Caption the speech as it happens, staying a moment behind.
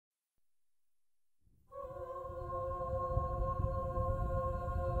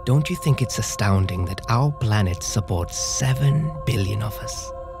Don't you think it's astounding that our planet supports 7 billion of us?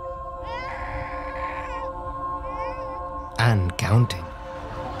 And counting.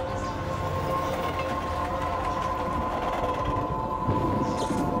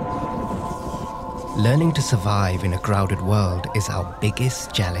 Learning to survive in a crowded world is our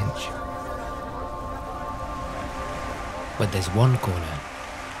biggest challenge. But there's one corner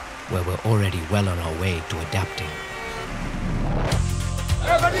where we're already well on our way to adapting.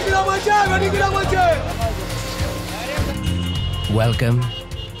 Welcome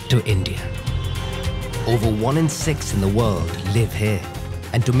to India. Over 1 in 6 in the world live here.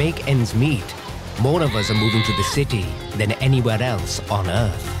 And to make ends meet, more of us are moving to the city than anywhere else on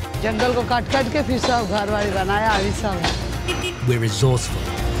Earth. We're resourceful,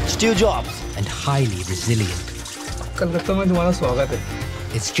 Steal jobs, and highly resilient.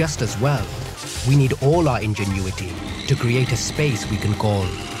 It's just as well. We need all our ingenuity to create a space we can call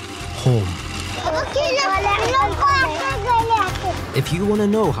home. If you want to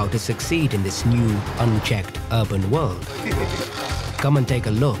know how to succeed in this new, unchecked urban world, come and take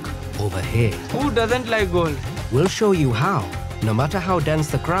a look over here. Who doesn't like gold? We'll show you how, no matter how dense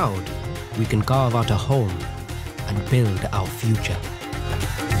the crowd, we can carve out a home and build our future.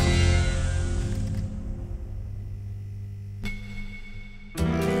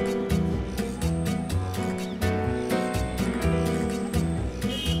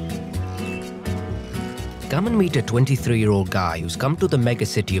 Come and meet a 23-year-old guy who's come to the mega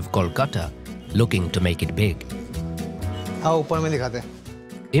city of Kolkata looking to make it big.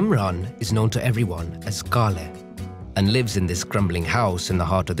 Imran is known to everyone as Kale and lives in this crumbling house in the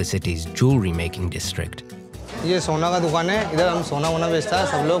heart of the city's jewelry-making district. ये सोना का दुकान है इधर हम सोना वोना बेचता है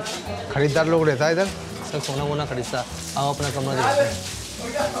सब लोग खरीदार लोग रहता है इधर सब सोना वोना खरीदता है आओ अपना कमरा दिखाते हैं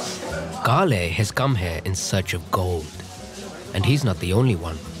Kale has come here in search of gold, and he's not the only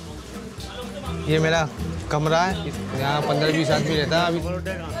one. ये मेरा कमरा है यहाँ 15-20 आदमी रहता है अभी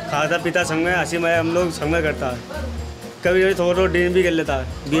खाता पीता संग में हंसी में हम लोग संग में करता है कभी कभी थोड़ा ड्रिंक भी कर लेता है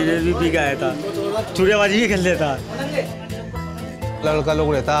बीयर भी पी के आया था चूड़ेबाजी भी कर लेता है लड़का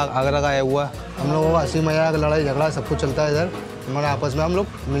लोग रहता है आगरा का आया हुआ हम लोगों का हंसी मजाक लड़ाई झगड़ा सब कुछ चलता है इधर हमारे आपस में हम लोग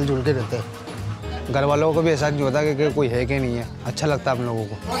मिलजुल के रहते हैं घर वालों को भी एहसास नहीं होता कि कोई है कि नहीं है अच्छा लगता है हम लोगों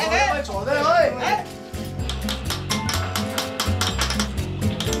को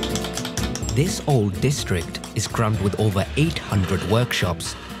This old district is crammed with over 800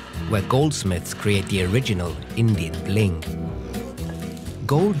 workshops where goldsmiths create the original Indian bling.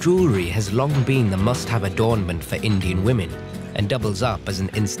 Gold jewelry has long been the must-have adornment for Indian women and doubles up as an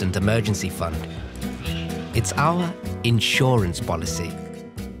instant emergency fund. It's our insurance policy,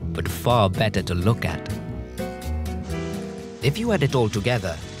 but far better to look at. If you add it all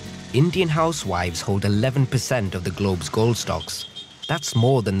together, Indian housewives hold 11% of the globe's gold stocks. That's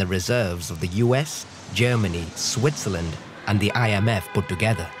more than the reserves of the US, Germany, Switzerland, and the IMF put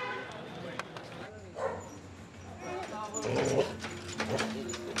together.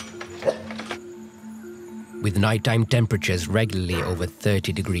 With nighttime temperatures regularly over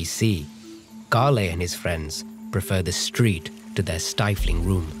 30 degrees C, Kale and his friends prefer the street to their stifling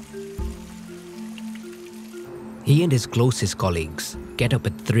room. He and his closest colleagues get up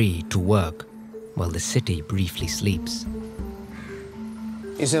at 3 to work, while the city briefly sleeps.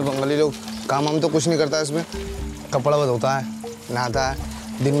 इसमें बंगाली लोग काम हम तो कुछ नहीं करता इसमें कपड़ा धोता है नहाता है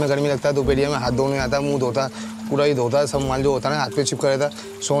दिन में गर्मी लगता है दोपहरिया में हाथ धोने आता है मुंह धोता है पूरा ही धोता है सब माल जो होता है ना हाथ पे चिपका रहता है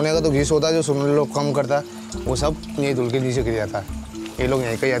सोने का तो घिस होता है जो सोने लोग कम करता है वो सब यही धुल के नीचे गिर जाता है ये लोग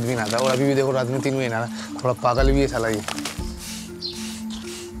यहीं का ही आदमी नहाता है और अभी भी देखो रात में 3 बजे नहा थोड़ा पागल भी है साला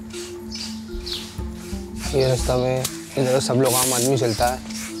ये रास्ता में इधर सब लोग आम आदमी चलता है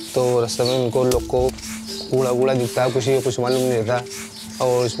तो रास्ते में उनको लोग को कूड़ा कूड़ा दिखता है कुछ मालूम नहीं रहता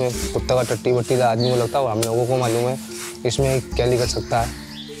और इसमें कुत्ता का टट्टी वट्टी आदमी को लगता है और हम लोगों को मालूम है इसमें क्या कर सकता है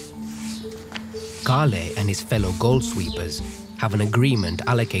Kale and his fellow gold sweepers have an agreement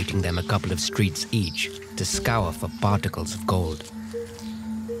allocating them a couple of streets each to scour for particles of gold.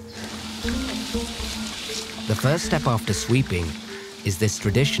 The first step after sweeping is this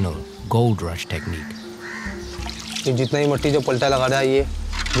traditional gold rush technique. ये जितना ही मट्टी जो पलटा लगा रहा है ये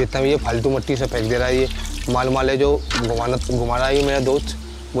जितना भी ये फालतू मट्टी से फेंक दे रहा है ये माल है जो घुमा रहा है ये मेरा दोस्त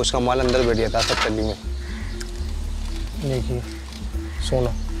वो उसका माल अंदर बैठ जाता है सब टल्ली में देखिए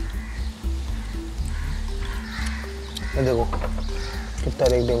सोना ये देखो कितना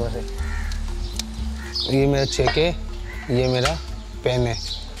रेक दे से ये मेरा चेक है ये मेरा पेन है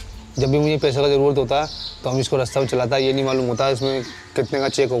जब भी मुझे पैसे का ज़रूरत होता है तो हम इसको रास्ता में चलाता है ये नहीं मालूम होता इसमें कितने का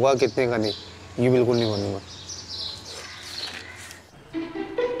चेक होगा कितने का नहीं ये बिल्कुल नहीं मालूम है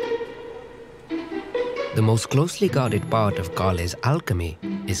The most closely guarded part of Kale's alchemy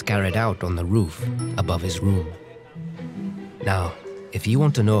is carried out on the roof above his room. Now, if you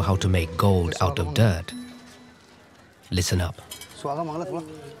want to know how to make gold out of dirt, listen up.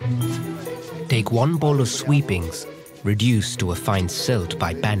 Take 1 bowl of sweepings reduced to a fine silt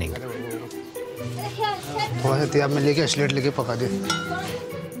by panning.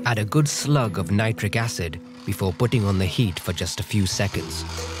 Add a good slug of nitric acid before putting on the heat for just a few seconds.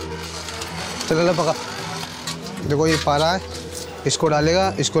 चलो पका देखो ये पारा है इसको डालेगा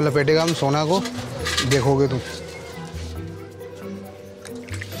इसको लपेटेगा हम सोना को देखोगे तुम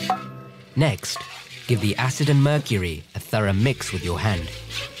Next, give the acid and mercury a thorough mix with your hand.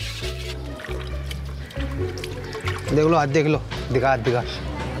 देख लो हाथ देख लो दिखा हाथ दिखा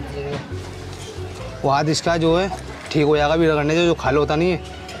वो हाथ इसका जो है ठीक हो जाएगा भी रगड़ने से जो खाल होता नहीं है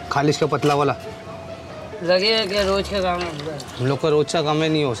खाल इसका पतला वाला लगेगा क्या रोज का काम है हम लोग का रोज का काम है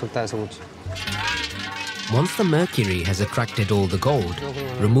नहीं हो सकता ऐसा कुछ Once the mercury has attracted all the gold,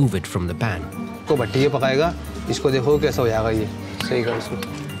 remove it from the pan. तो भट्टी पकाएगा इसको देखो कैसा हो जाएगा ये सही कर इसको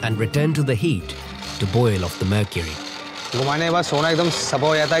And return to the heat to boil off the mercury. घुमाने के बाद सोना एकदम सफा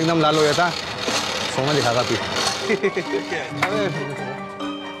हो जाता है एकदम लाल हो जाता है सोना दिखागा फिर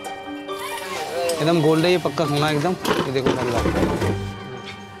एकदम गोल्ड है ये पक्का सोना एकदम ये देखो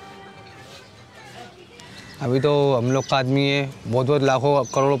अभी तो हम लोग का आदमी है बहुत बहुत लाखों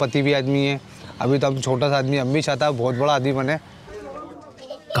करोड़पति भी आदमी है अभी तो हम छोटा सा आदमी हम भी चाहता है बहुत बड़ा आदमी बने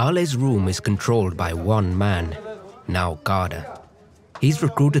Kale's room is controlled by one man, now Kada. He's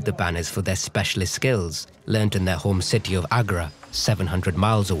recruited the banners for their specialist skills learnt in their home city of Agra, 700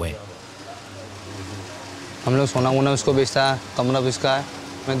 miles away. हम लोग सोना वोना उसको बेचता है कमरा भी उसका है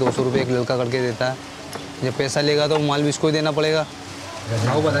मैं 200 रुपये एक लड़का करके देता है जब पैसा लेगा तो माल भी उसको ही देना पड़ेगा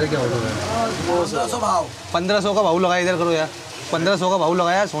भाव बता क्या भाव 1500 का भाव लगाया इधर करो यार 1500 का भाव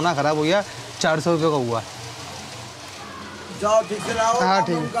लगाया सोना खराब हो गया 400 रुपये का हुआ जाओ ठीक से लाओ हाँ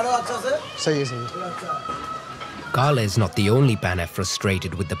ठीक करो अच्छा से सही है सही है Kala is not the only banner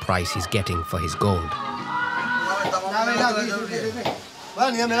frustrated with the price he's getting for his gold.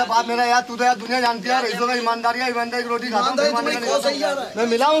 ये मेरा बाप मेरा यार तू तो यार दुनिया जानती है रईसों का ईमानदारी की रोटी खाता हूँ मैं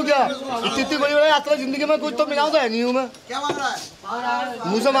मिला हूँ क्या इतनी बड़ी बड़ी यात्रा जिंदगी में कुछ तो मिला तो है नहीं हूँ मैं क्या मांग रहा है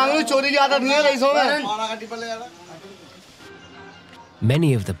मुँह से मांग रही चोरी की आदत नहीं है रईसों में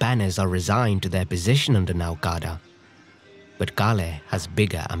Many of the banners are resigned to their position under Naukada, but Kale has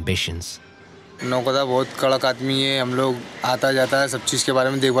bigger ambitions. नौकदा बहुत कड़क आदमी है हम लोग आता जाता है सब चीज़ के बारे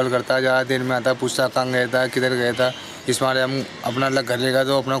में देखभाल करता है ज़्यादा देर में आता है पूछता कहाँ गया था किधर गया था इस मारे हम अपना अलग घर लेगा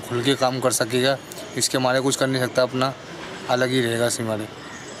तो अपना खुल के काम कर सकेगा इसके मारे कुछ कर नहीं सकता अपना अलग ही रहेगा इसी मारे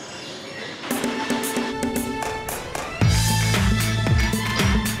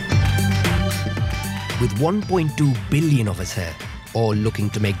With 1.2 billion of us here, all looking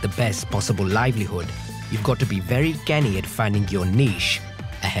to make the best possible livelihood, you've got to be very canny at finding your niche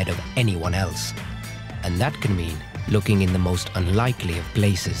ahead of anyone else. And that can mean looking in the most unlikely of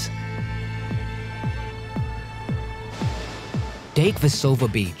places. Take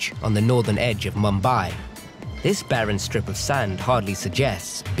Versova Beach on the northern edge of Mumbai. This barren strip of sand hardly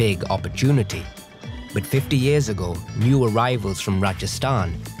suggests big opportunity. But 50 years ago, new arrivals from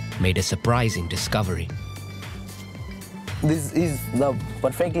Rajasthan made a surprising discovery. This is the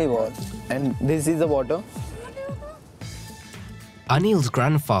perfectly water, and this is the water. Anil's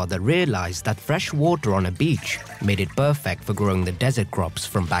grandfather realized that fresh water on a beach made it perfect for growing the desert crops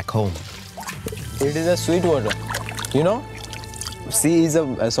from back home. It is a sweet water. You know, sea is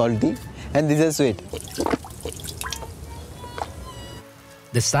a salty, and this is sweet.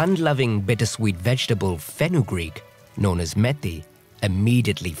 The sand-loving bittersweet vegetable fenugreek, known as methi,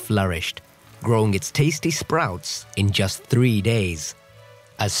 immediately flourished, growing its tasty sprouts in just 3 days.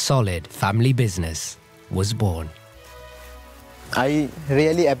 A solid family business was born. I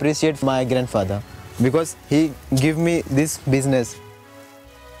really appreciate my grandfather because he gave me this business.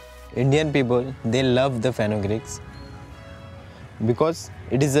 Indian people, they love the fenugreeks because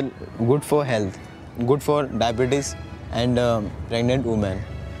it is good for health, good for diabetes and pregnant women.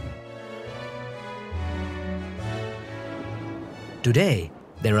 Today,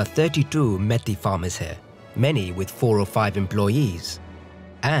 there are 32 methi farmers here, many with 4 or 5 employees.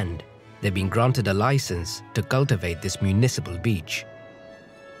 And they've been granted a license to cultivate this municipal beach.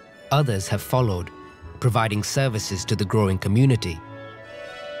 Others have followed, providing services to the growing community.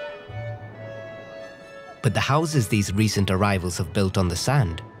 But the houses these recent arrivals have built on the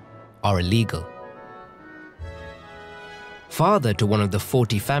sand are illegal. Father to one of the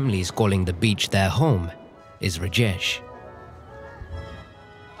 40 families calling the beach their home is Rajesh.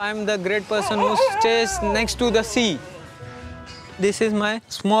 I'm the great person who stays next to the sea. This is my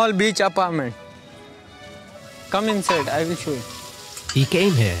small beach apartment. Come inside, I will show you. He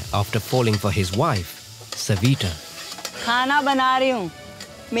came here after falling for his wife, Savita. खाना बना रही हूँ,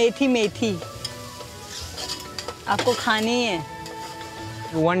 मेथी मेथी, आपको खानी है।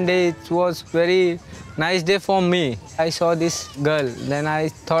 One day it was very nice day for me. I saw this girl, then I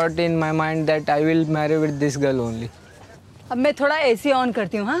thought in my mind that I will marry with this girl only. अब मैं थोड़ा AC ऑन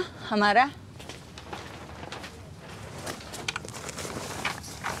करती हूँ, हाँ, हमारा।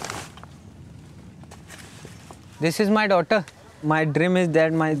 This is my daughter. My dream is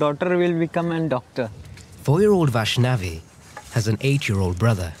that my daughter will become a doctor. 4-year-old Vaishnavi has an 8-year-old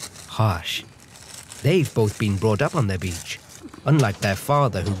brother, Harsh. They've both been brought up on the beach, unlike their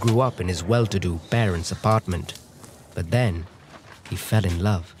father who grew up in his well-to-do parents' apartment. But then, he fell in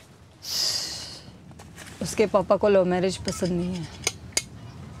love. उसके पापा को love marriage पसंद नहीं है।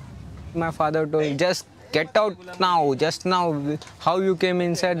 My father told, just get out now, just now. How you came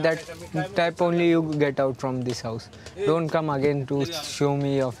inside, that type only you get out from this house. Don't come again to show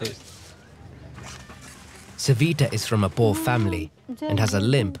me your face. Savita is from a poor family and has a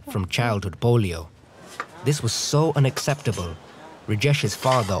limp from childhood polio. This was so unacceptable. Rajesh's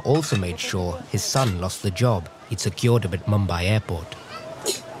father also made sure his son lost the job he'd secured him at Mumbai airport.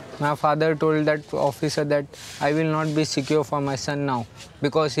 My father told that officer that I will not be secure for my son now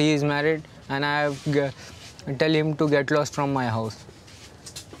because he is married and I have tell him to get lost from my house.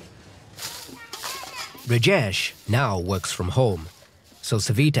 Rajesh now works from home, so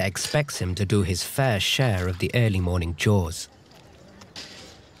Savita expects him to do his fair share of the early morning chores.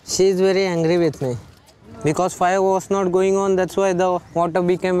 She is very angry with me because fire was not going on, that's why the water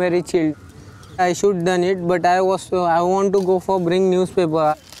became very chilled. I should done it, but I want to go for bring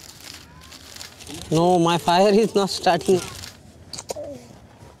newspaper. No, my fire is not starting.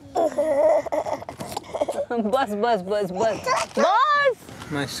 बस।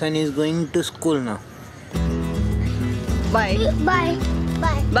 My son is going to school now. Bye. Bye.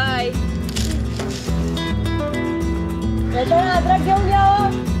 Bye. Bye.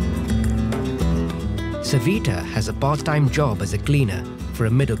 Savita has a part-time job as a cleaner for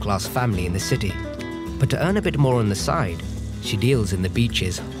a middle-class family in the city. But to earn a bit more on the side, she deals in the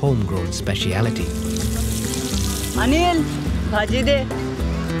beach's homegrown speciality. Anil, भाजी दे।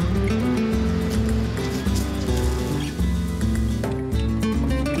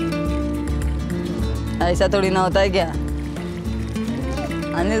 ऐसा थोड़ी ना होता है क्या?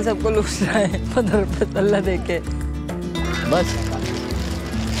 अनिल सबको लूट रहा है 15 रुपए तल्ला देके। बस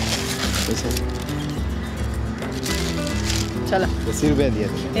चला 80 रुपए दिया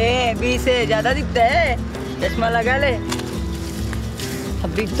तुमने। 20 है, ज्यादा दिखता है, चश्मा लगा ले।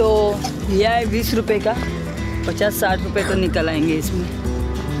 अभी तो लिया है 20 रुपए का, 50-60 रुपए तो निकल आएंगे इसमें।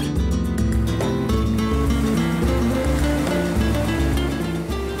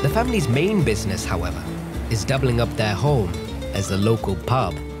 The family's main business, however, is doubling up their home as the local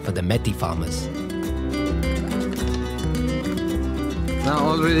pub for the Methi farmers. Now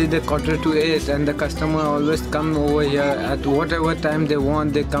already the 7:45 and the customer always come over here at whatever time they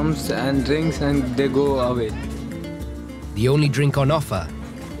want. They comes and drinks and they go away. The only drink on offer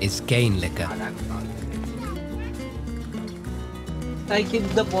is cane liquor. I keep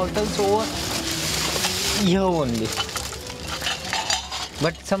the bottles over here only.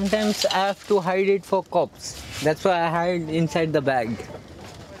 But sometimes I have to hide it for cops. That's why I hide inside the bag.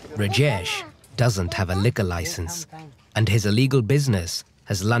 Rajesh doesn't have a liquor license, and his illegal business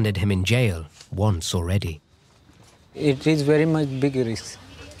has landed him in jail once already. It is very much big risk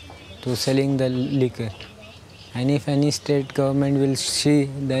to selling the liquor. And if any state government will see,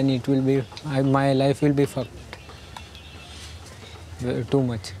 then it will be, my life will be fucked. Too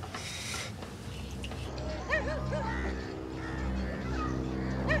much.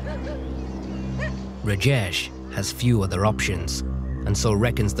 Rajesh has few other options, and so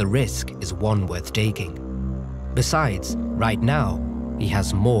reckons the risk is one worth taking. Besides, right now, he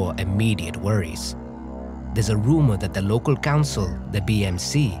has more immediate worries. There's a rumor that the local council, the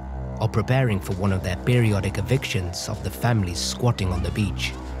BMC, are preparing for one of their periodic evictions of the families squatting on the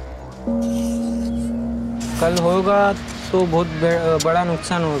beach. कल होगा तो बहुत बड़ा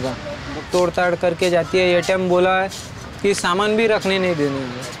नुकसान होगा। तोड़ ताड़ करके जाती है। एटीएम बोला है कि सामान भी रखने नहीं देने।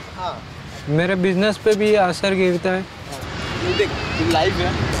 मेरे बिजनेस पे भी असर गिरता है। देख लाइफ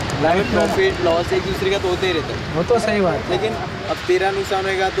है, लाइफ प्रॉफिट लॉस एक दूसरे का तो होते ही रहता है। वो तो सही बात है। लेकिन अब तेरा नुकसान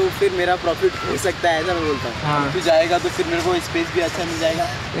होगा तो फिर मेरा प्रॉफिट हो सकता है, ऐसा मैं बोलता हूँ। हाँ। तू जाएगा तो फिर मेरे को स्पेस भी अच्छा मिल जाएगा।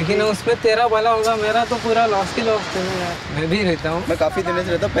 लेकिन उसमें तेरा भला होगा, मेरा तो पूरा लॉस की लॉस है। मैं भी रहता हूँ। मैं काफ़ी दिनों से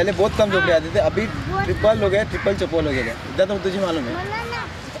रहता हूँ। पहले बहुत कम झोपड़े आते थे, अभी ट्रिपल हो गए, ट्रिपल चपोल हो गए। इतना तो तुझे मालूम है।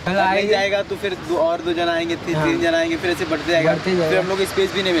 नहीं जाएगा तो फिर दो जन आएंगे, 3 जन आएंगे, फिर ऐसे बढ़ते जाएगा। फिर हम लोग को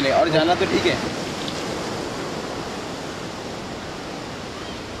स्पेस भी नहीं मिलेगा और जाना तो ठीक है।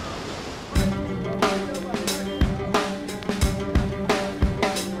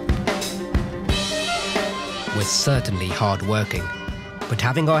 certainly hard-working, but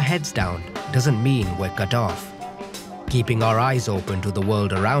having our heads down doesn't mean we're cut off. Keeping our eyes open to the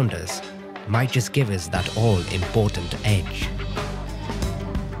world around us might just give us that all-important edge.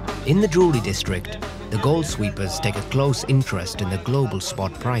 In the jewelry district, the gold sweepers take a close interest in the global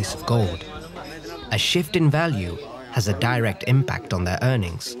spot price of gold. A shift in value has a direct impact on their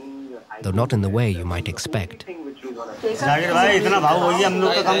earnings, though not in the way you might expect. Zakir भाई इतना भाव हो गया हम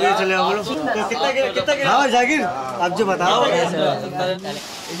लोग का काम कैसे चलेगा बोलो तो कितना हाँ जाकिर आप जो बताओ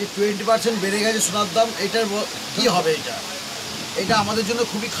এই যে 20% বেড়ে গেছে সোনার দাম এটার কি হবে এটা আমাদের জন্য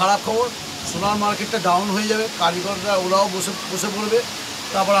খুবই খারাপ খবর সোনার মার্কেটটা ডাউন হয়ে যাবে কারিগররা ওরাও বসে পড়বে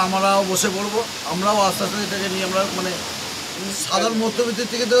তারপর আমরাও বসে পড়ব আমরাও আস্তে আস্তে এটাকে নিয়ে আমরা মানে সাধারণ মধ্যবিত্ত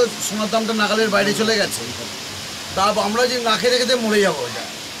থেকে তো সোনার দামটা নাগালের বাইরে চলে গেছে তারপর আমরা যে না খেয়ে রেখে মরে যাবো এটা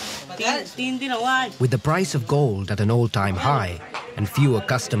With the price of gold at an all-time high and fewer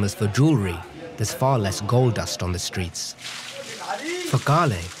customers for jewelry, there's far less gold dust on the streets. For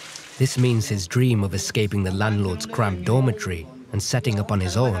Kale, this means his dream of escaping the landlord's cramped dormitory and setting up on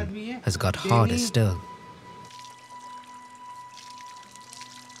his own has got harder still.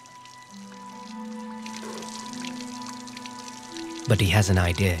 But he has an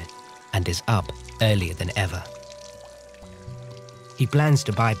idea and is up earlier than ever. He plans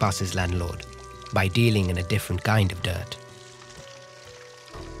to bypass his landlord by dealing in a different kind of dirt.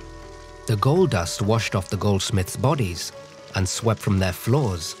 The gold dust washed off the goldsmiths' bodies and swept from their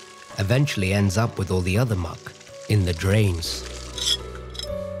floors eventually ends up with all the other muck in the drains.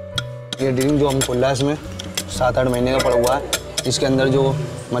 ये dream जो हम खोला है इसमें 7-8 महीने का पड़ा हुआ है इसके अंदर जो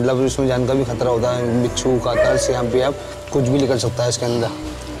मतलब इसमें जान का भी खतरा होता है बिच्छू कातर सियाम पियाब कुछ भी निकल सकता है इसके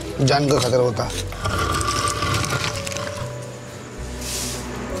अंदर जान का खतरा होता है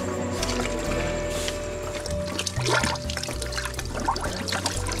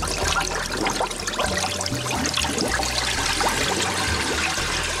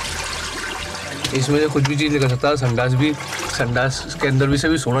इसमें से कुछ भी चीज़ निकल सकता है संडास के अंदर भी से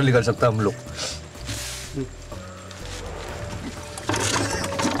भी सोना निकल सकता है हम लोग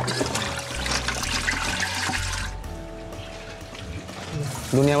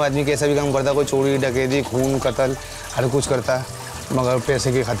दुनिया में आदमी कैसा भी काम करता है कोई चोरी डकैती खून कत्ल हर कुछ करता है मगर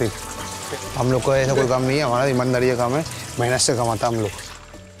पैसे की खातिर हम लोग को ऐसा कोई काम नहीं है हमारा ईमानदारी का काम है मेहनत से कमाता हम लोग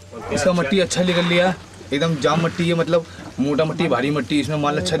इसका मट्टी अच्छा निकल लिया एकदम जाम मट्टी है मतलब मोटा मट्टी भारी मट्टी इसमें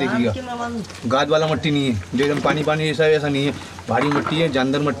माल अच्छा दिखेगा गाद वाला मट्टी नहीं है जो एकदम पानी पानी ऐसा नहीं है भारी मट्टी है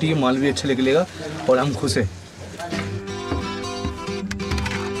जानदार मट्टी है माल भी अच्छा निकलेगा और हम खुश हैं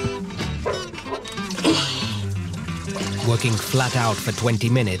Working flat out for 20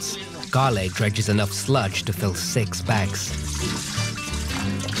 minutes, Kale dredges enough sludge to fill 6 bags.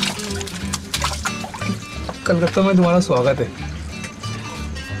 Calcutta में तुम्हारा स्वागत है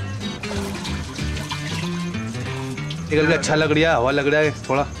निकल के अच्छा लग रहा है हवा लग रहा है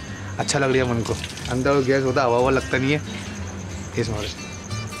थोड़ा अच्छा लग रहा है मन को अंदर गैस होता हवा लगता नहीं है इस मारे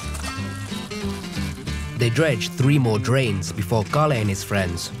They dredge 3 more drains before Kale and his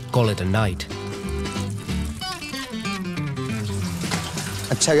friends call it a night.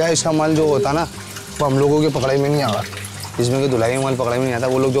 अच्छा क्या है इसका माल जो होता है ना वो हम लोगों की पकड़ाई में नहीं आगा इसमें कि धुलाई में माल पकड़ाई में नहीं आता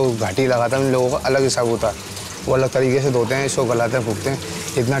वो लोग जो घाटी लगाता है उन लोगों का अलग हिसाब होता है वो अलग तरीके से धोते हैं इसको गलाते हैं फूकते हैं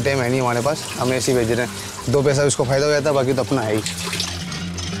इतना टाइम है नहीं हमारे पास हम ऐसे ही भेज रहे हैं 2 पैसा इसको फ़ायदा हो जाता है बाकी तो अपना है ही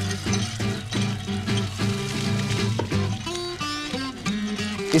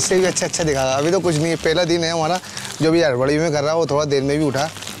इससे भी अच्छा दिखागा अभी तो कुछ नहीं है पहला दिन है हमारा जो भी हड़बड़ी में कर रहा है वो थोड़ा देर में भी उठा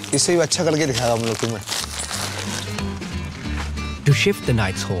इससे भी अच्छा करके दिखागा हम लोग तुम्हें To shift the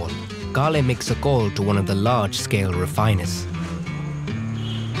night's haul, Kale makes a call to one of the large-scale refiners.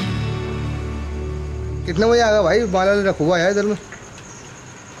 कितने बजे आएगा भाई माल रखा हुआ है इधर में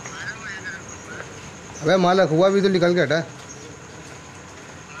अबे माल रखा हुआ भी तो निकल के हटा है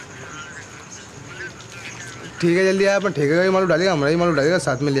ठीक है जल्दी आया अपन ठेके का ही माल डालेगा हमारा ही माल डालेगा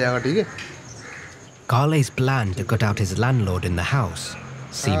साथ में ले आएगा ठीक है Kale's plan to cut out his landlord in the house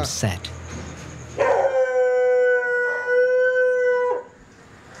seems set.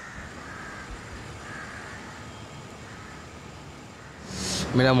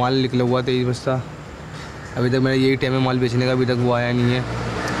 मेरा माल निकला हुआ 23 बस्ता अभी तक मेरा यही टाइम है माल बेचने का अभी तक वो आया नहीं है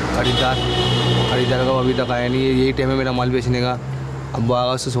खरीदार का अभी तक आया नहीं है यही टाइम है मेरा माल बेचने का अब वो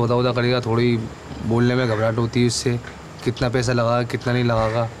आगा उससे सौदा करेगा थोड़ी बोलने में घबराहट होती है उससे कितना पैसा लगागा कितना नहीं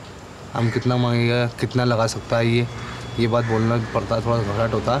लगागा हम कितना मांगेगा कितना लगा सकता है ये बात बोलना पड़ता है थोड़ा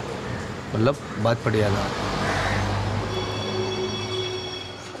घबराहट होता है मतलब बात पड़ जाएगा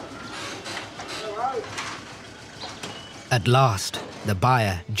At last, the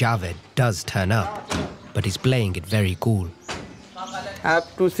buyer, Javed, does turn up, but he's playing it very cool. I have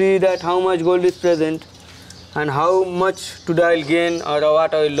to see that how much gold is present. and how much today I'll gain or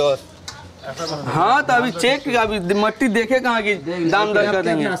what I will lose. हाँ तो अभी check अभी मट्टी देखे कहाँ की दाम दर कर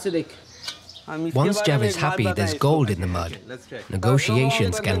देंगे. Once Jev is happy there's gold in the mud,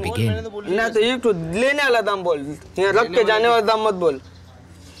 negotiations can begin. ना तो एक तो लेने वाला दाम बोल, यहाँ रख के जाने वाला दाम मत बोल.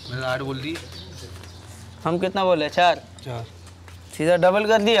 मैंने 8 बोल दी. हम कितना बोले? 4. सीधा डबल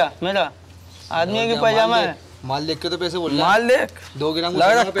कर दिया मेरा. आदमी की पैजामा है. माल देख के तो पैसे बोल रहा है. माल देख 2 ग्राम लग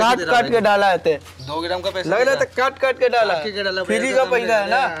रहा काट के डाला है. 2 ग्राम का पैसा लग रहा था काट के डाला. फ्री का पैसा है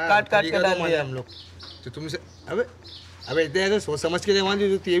ना, काट के डाल दिया हम लोग. तो तुमसे अबे इतने ऐसे सोच समझ के देवान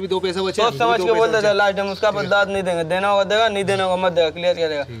जी, तो ये भी 2 पैसा बचे. सोच समझ के बोलते थे लास्ट टाइम उसका बदलाव नहीं देंगे. देना होगा देगा, नहीं देना होगा मत देगा. क्लियर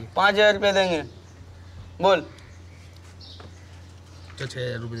करेगा. 5000 रुपये देंगे. बोल. तो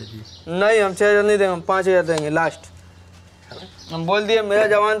 6000 रुपये दे दिए. नहीं हम 6000 नहीं देंगे, 5000 देंगे लास्ट. हम बोल दिए मेरा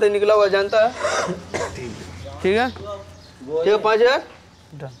जवान तो निकला हुआ जानता है. ठीक है 5000.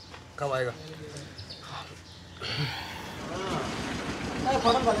 कब आएगा?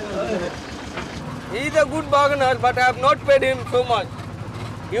 He is a good bargainer, but I have not paid him so much.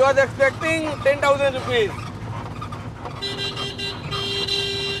 He was expecting 10,000 rupees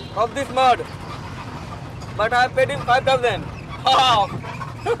of this mud, but I have paid him 5,000.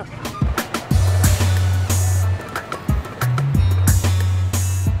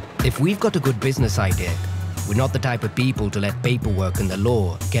 If we've got a good business idea, we're not the type of people to let paperwork and the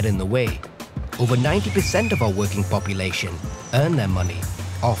law get in the way. Over 90% of our working population earn their money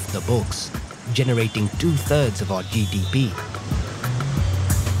off the books, generating 2/3 of our GDP.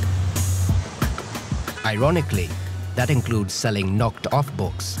 Ironically, that includes selling knocked-off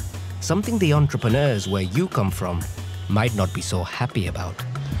books, something the entrepreneurs where you come from might not be so happy about.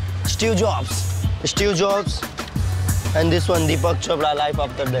 Steve Jobs, and this one, Deepak Chopra, Life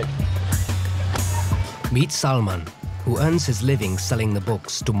After Death. Meet Salman, who earns his living selling the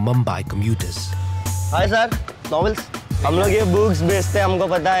books to Mumbai commuters. Hi sir, novels. हम लोग ये books बेचते हैं, हमको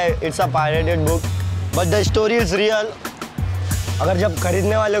पता है it's a pirated book, but the story is real. अगर जब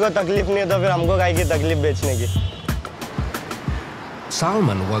खरीदने वाले को तकलीफ नहीं है तो फिर हमको काहे की तकलीफ बेचने की.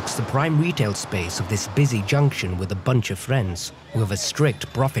 Salman works the prime retail space of this busy junction with a bunch of friends who have a strict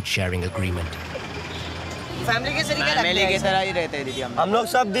profit-sharing agreement. Family के तरह ही रहते हैं दीदी हम लोग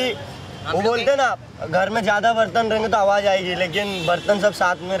सब वो बोलते ना घर में ज़्यादा बर्तन रहेंगे तो आवाज़ आएगी, लेकिन बर्तन सब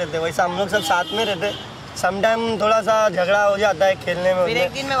साथ में रहते. वैसा हम लोग सब साथ में रहते. समटाइम थोड़ा सा झगड़ा हो जाता है खेलने में, फिर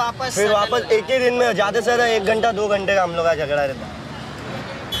एक दिन में वापस एक ही दिन में ज़्यादा से ज़्यादा 1 घंटा 2 घंटे का हम लोग का झगड़ा रहता है.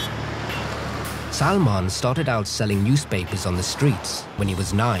 Salman started out selling newspapers on the streets when he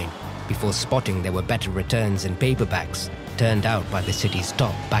was 9, before spotting there were better returns in paperbacks turned out by the city's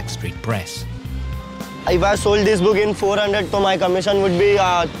top backstreet press. If I sold this book in 400, so my commission would be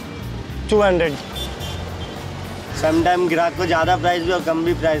 200. Sometime ग्राहक को ज़्यादा price भी और कम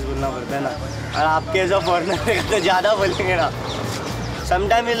भी price बोलना पड़ता है ना, और आपके ऐसा फॉरनर तो ज़्यादा बोलेंगे ना.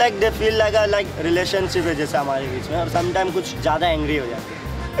 Sometime like they feel like relationship है जैसे हमारे बीच में, और समटाइम कुछ ज़्यादा एंग्री हो जाते हैं.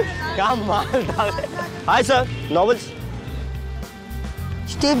 क्या माल था. Hi sir, novels.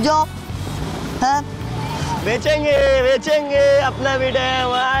 Steve jobs है. बेचेंगे अपना भी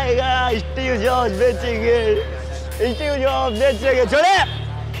टाइम आएगा. स्टीव जॉब्स बेचेंगे.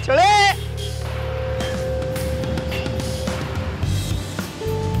 छोड़े.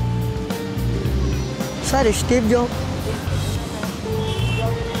 सर स्टीव जॉब्स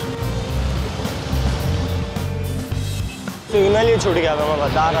सिग्नल ही छूट गया था. मैं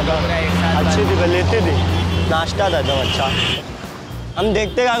बता रहा था अच्छी थी, लेती थी. नाश्ता था एकदम अच्छा. हम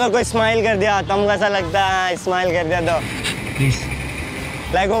देखते हैं अगर कोई स्माइल कर दिया तो हमको ऐसा लगता है स्माइल कर दिया तो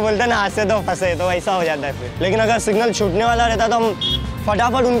लाइक वो बोलते हैं ना हाथ से तो फंसे, तो वैसा हो जाता है फिर. लेकिन अगर सिग्नल छूटने वाला रहता तो हम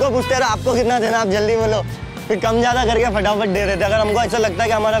फटाफट उनको पूछते रहे आपको कितना देना, आप जल्दी बोलो. फिर कम ज़्यादा करके फटाफट दे देते. अगर हमको ऐसा लगता है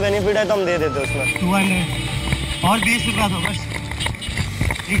कि हमारा बेनिफिट है तो हम दे देते उसमें. 200 और 20 रुपया दो बस.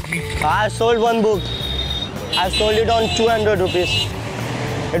 I sold one book. I sold it on 200 rupees.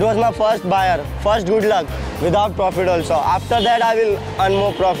 It was my first buyer. First good luck. Without profit also. After that I will earn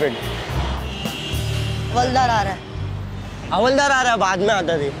more profit. हवलदार आ रहा है. बाद में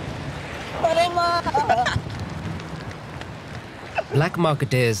आता थी. अरे माँ. Black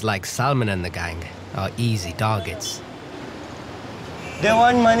marketeers like Salman and the gang are easy targets. They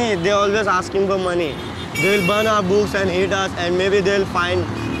want money. They always asking for money. They will burn our books and hit us, and maybe they'll find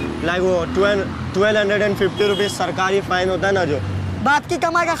like वो 1250 rupees सरकारी fine होता है ना जो. बाप की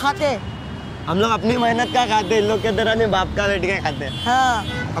कमाई का खाते. हम लोग अपनी मेहनत का खाते हैं. इन लोग के तरह नहीं बाप का बैठ के खाते हैं. हाँ.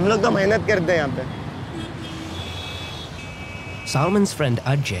 हम लोग तो मेहनत करते हैं यहाँ पे. Salman's friend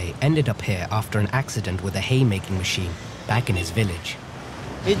Ajay ended up here after an accident with a haymaking machine back in his village.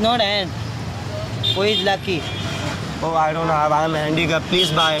 He's not hand. Who is lucky? Oh, I don't know. I'm handicapped.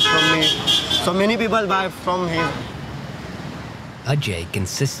 Please buy from me. So many people buy from him. Ajay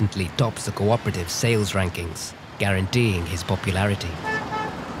consistently tops the cooperative sales rankings, guaranteeing his popularity.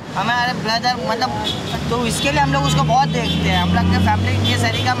 हमारे brother मतलब तो इसके लिए हम लोग उसको बहुत देखते हैं, हम लोग अपने फैमिली के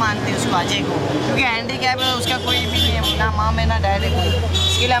सरीका मानते हैं उसको, अजय को, क्योंकि हैंडीकैप है, उसका कोई भी नहीं है, ना माँ में ना डैड है कोई,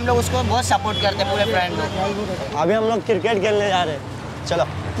 इसके लिए हम लोग उसको बहुत सपोर्ट करते हैं पूरे फ्रेंड लोग। अभी हम लोग क्रिकेट खेलने जा रहे हैं, चलो।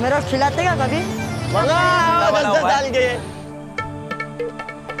 मेरा खिलाते क्या कभी? मंगा डाल के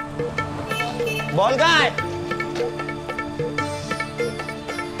बॉल कहाँ है?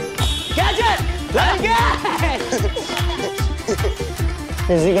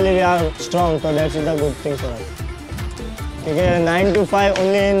 Physically we are strong, so that's the good thing for us. क्योंकि 9 to 5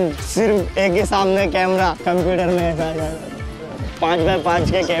 only in सिर्फ एक ही सामने कैमरा कंप्यूटर में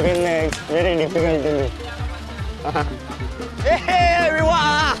 5x5 के केबिन में very difficult to do. Hey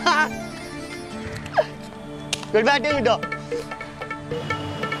everyone! Good batting, Vito.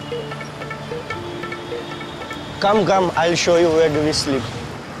 Come, I'll show you where do we sleep.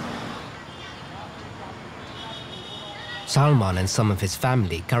 Salman and some of his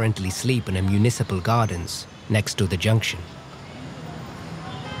family currently sleep in a municipal gardens next to the junction.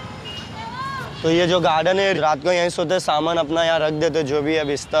 तो ये जो garden है, रात को यहीं सोते, सामान अपना यहाँ रख देते, जो भी है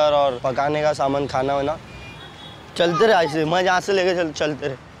बिस्तर और पकाने का सामान, खाना वाना, चलते रहे ऐसे, मैं यहाँ से लेके चलते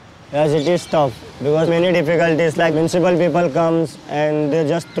रहे. Yes, it is tough because many difficulties like municipal people comes and they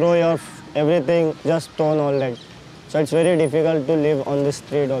just throw your everything, just stone all that. So it's very difficult to live on the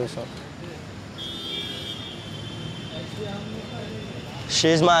street also.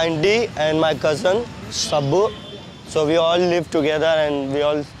 She's my auntie and my cousin, Sabbu. So we all live together and we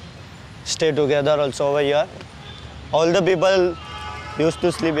all stay together also over here. All the people used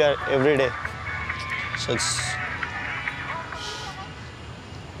to sleep here every day. So it's...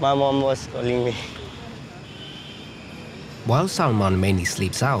 My mom was calling me. While Salman mainly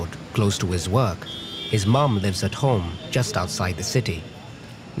sleeps out, close to his work, his mom lives at home, just outside the city.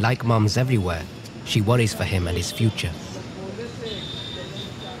 Like moms everywhere, she worries for him and his future.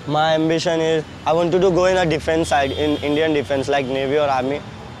 My ambition is, I wanted to go in a defense side, in Indian defense, like Navy or Army.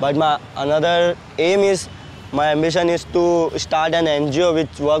 But my another aim is, my ambition is to start an NGO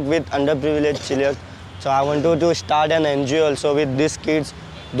which work with underprivileged children. So I wanted to start an NGO also with these kids,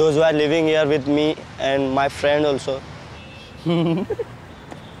 those who are living here with me and my friend also.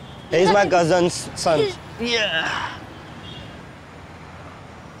 He's my cousin's son. Yeah.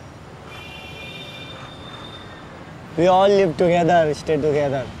 We all live together, stay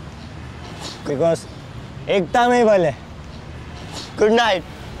together. Because एकता में बल है. Good night.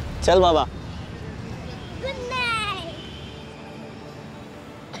 चल बाबा. Good night.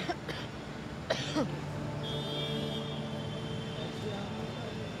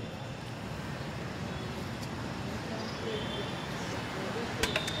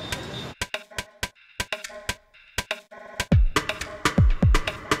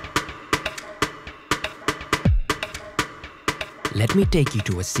 Let me take you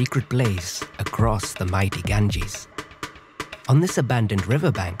to a secret place across the mighty Ganges. On this abandoned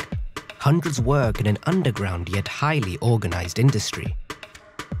riverbank, hundreds work in an underground yet highly organized industry.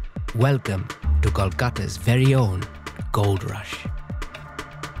 Welcome to Kolkata's very own Gold Rush.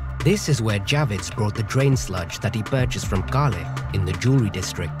 This is where Javid's brought the drain sludge that he purchased from Kale in the jewelry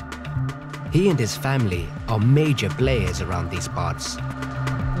district. He and his family are major players around these parts.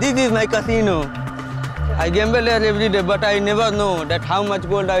 This is my casino. I gamble here every day, but I never know that how much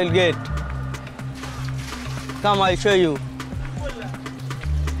gold I will get. Come, I'll show you.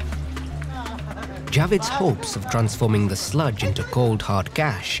 Javid's hopes of transforming the sludge into cold hard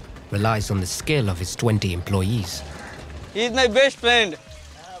cash relies on the skill of his 20 employees. He is my best friend,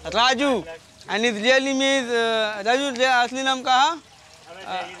 Raju, and his real name is Raju. Asli naam kaha?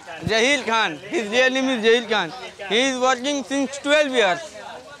 Jahil Khan. His real name is Jahil Khan. He is working since 12 years.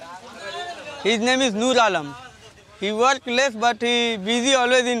 His name is Noor Alam. He works less, but he busy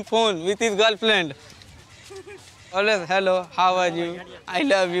always in phone with his girlfriend. Always, hello, how are you? I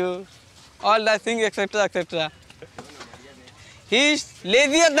love you. All that things, etc., etc. He is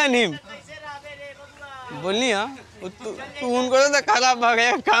lazier than him. बोलनी हाँ, तू उनको तो खराब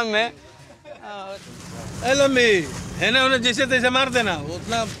भागेगा काम में. Hello me, है ना उन्हें जैसे तैसे मार देना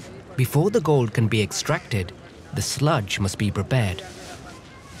उतना. Before the gold can be extracted, the sludge must be prepared.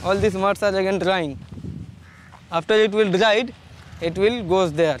 All these muds are again drying. After it will dried, it will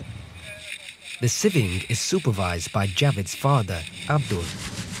goes there. The sieving is supervised by Javid's father, Abdul,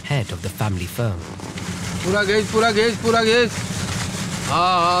 head of the family firm. पूरा gauge.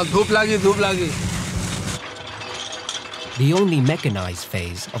 हाँ, धूप लगी. The only mechanized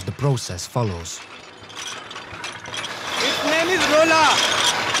phase of the process follows. Its name is roller.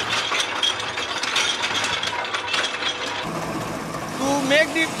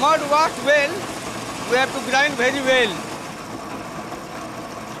 make the mud wash well, we have to grind very well.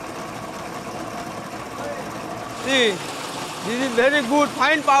 See, this is very good,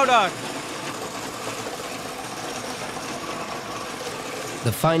 fine powder.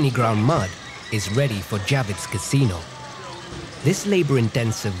 The finely ground mud is ready for Javid's casino. This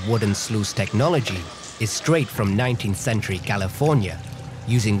labor-intensive wooden sluice technology is straight from 19th century California,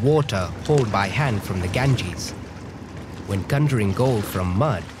 using water hauled by hand from the Ganges. When conjuring gold from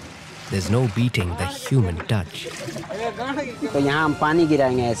mud, there's no beating the human touch. तो यहाँ हम पानी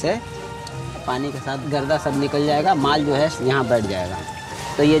गिराएंगे ऐसे, पानी के साथ गर्दा सब निकल जाएगा, माल जो है यहाँ बैठ जाएगा।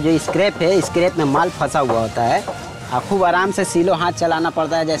 तो ये जो स्क्रैप है, स्क्रैप में माल फंसा हुआ होता है, खूब आराम से सीलो हाथ चलाना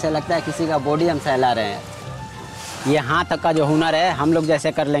पड़ता है, जैसे लगता है किसी का बॉडी हम सहला रहे हैं। ये हाथ तक का जो हुनर है, हम लोग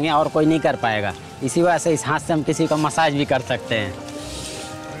जैसे कर लेंगे और कोई नहीं कर पाएगा। इसी वजह से इस हाथ से हम किसी का मसाज भी कर सकते हैं।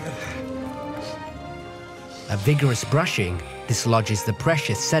 A vigorous brushing dislodges the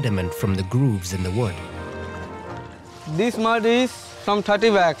precious sediment from the grooves in the wood. This mud is from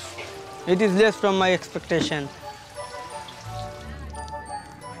 30 bags. It is less from my expectation.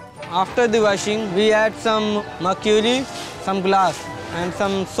 After the washing, we add some mercury, some glass and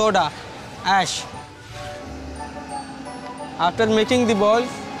some soda, ash. After making the balls,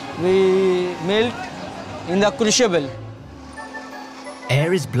 we melt in the crucible.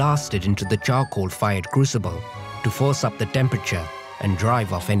 Air is blasted into the charcoal-fired crucible to force up the temperature and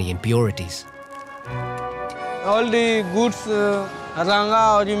drive off any impurities. All the goods,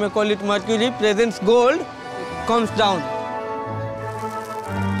 ranga or you may call it mercury, presents gold, comes down.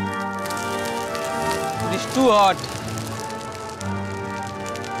 It is too hot.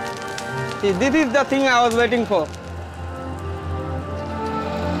 See, this is the thing I was waiting for.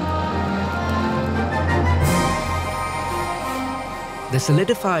 The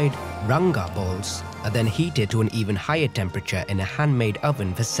solidified ranga balls are then heated to an even higher temperature in a handmade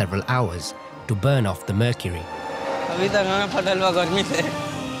oven for several hours to burn off the mercury. अभी तक हमें फटल हुआ गर्मी से.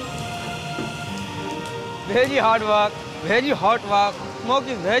 Very hard work, very hot work. Smoke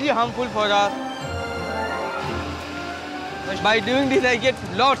is very harmful for us. But by doing this, I get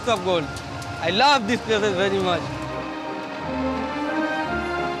lots of gold. I love this process very much.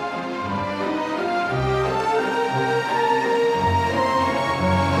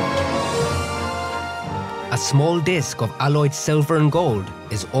 A small disc of alloyed silver and gold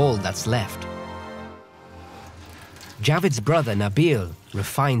is all that's left. Javid's brother Nabil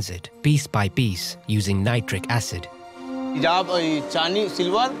refines it piece by piece using nitric acid. जब चांदी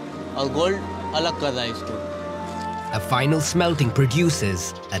silver और gold अलग कर रहा है इसको. A final smelting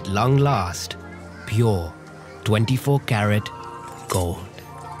produces, at long last, pure 24-karat gold.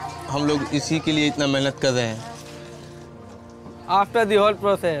 हम लोग इसी के लिए इतना मेहनत कर रहे हैं. After the whole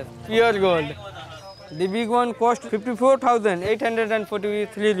process, pure gold. The big one cost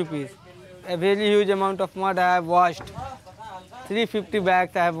 54,843 rupees. A very huge amount of mud I have washed. 350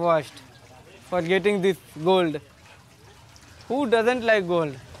 bags I have washed for getting this gold. Who doesn't like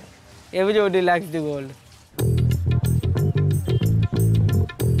gold? Everybody likes the gold.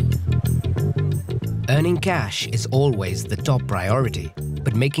 Earning cash is always the top priority,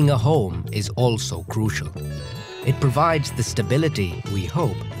 but making a home is also crucial. It provides the stability we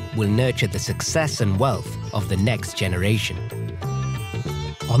hope will nurture the success and wealth of the next generation.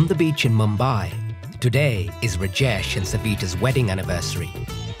 On the beach in Mumbai, today is Rajesh and Savita's wedding anniversary.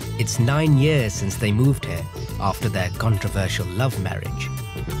 It's 9 years since they moved here after their controversial love marriage.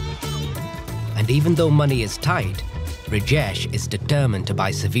 And even though money is tight, Rajesh is determined to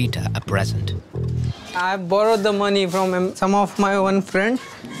buy Savita a present. I have borrowed the money from some of my one friend,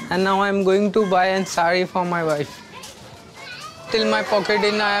 and now I am going to buy a sari for my wife. Till my pocket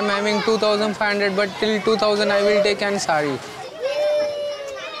in I am having 2,500, but till 2,000 I will take a sari.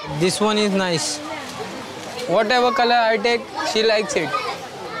 This one is nice. Whatever color I take, she likes it.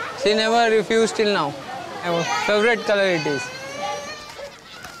 She never refused till now. Her favorite color it is.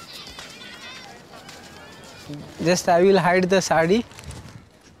 Just I will hide the sari.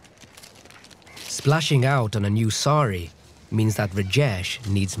 Splashing out on a new sari means that Rajesh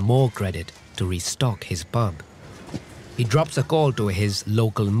needs more credit to restock his pub. He drops a call to his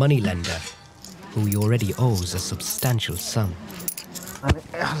local moneylender, who he already owes a substantial sum.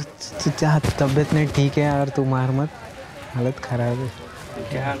 तुझे तबीयत नहीं ठीक है यार, तू मार मत, हालत खराब है.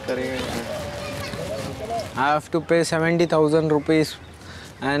 क्या करेगा? I have to pay 70,000 rupees,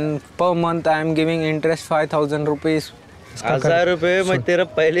 and per month I am giving interest 5,000 rupees. 1000 रुपए मैं तेरा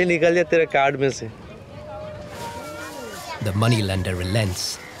पहले निकल जाए तेरे कार्ड में से. The moneylender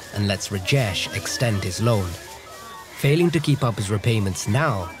relents and lets Rajesh extend his loan. Failing to keep up his repayments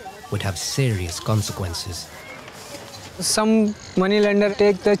now would have serious consequences. Some money lender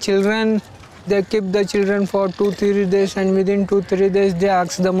take the children, they keep the children for 2-3 days and within 2-3 days they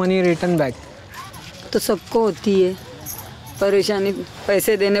ask the money return back. तो सबको होती है परेशानी,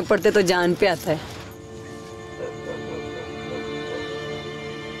 पैसे देने पड़ते तो जान पे आता है।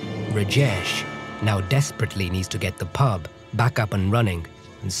 Rajesh now desperately needs to get the pub back up and running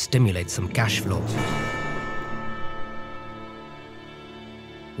and stimulate some cash flow.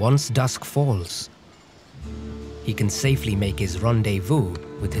 Once dusk falls, he can safely make his rendezvous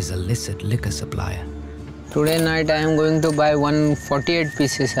with his illicit liquor supplier. Today night I am going to buy 148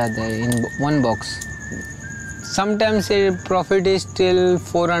 pieces are there in one box. Sometimes the profit is still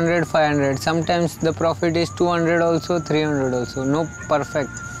 400, 500. Sometimes the profit is 200 also, 300 also. No perfect.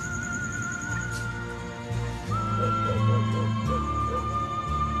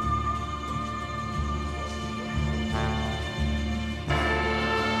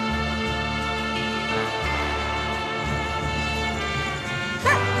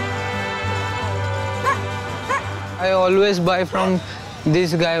 I always buy from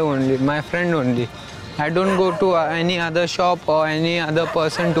this guy only, my friend only. I don't go to any other shop or any other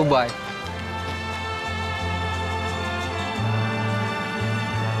person to buy.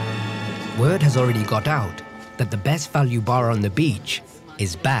 Word has already got out that the best value bar on the beach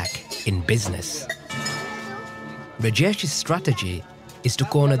is back in business. Rajesh's strategy is to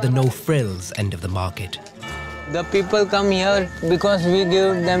corner the no-frills end of the market. The people come here because we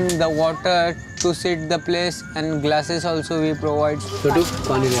give them the water to sit the place and glasses also we provide.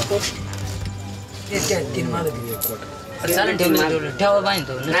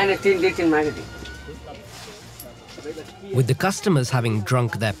 With the customers having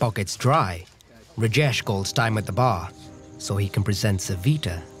drunk their pockets dry, Rajesh calls time at the bar so he can present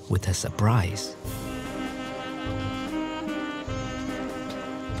Savita with a surprise.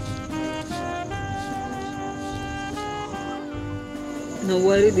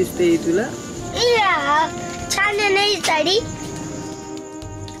 नऊवारी दिसते तुला? छान आहे ना ही साडी.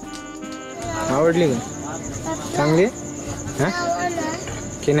 आवडली का? चांगली आहे?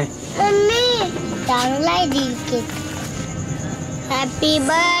 की नाही? मम्मी चांगला आहे दिल. Happy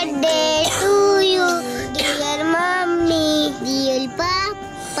birthday to you dear mummy deer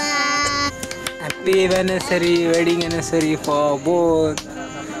पापा. Happy anniversary, wedding anniversary for both.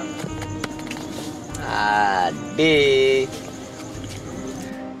 Day.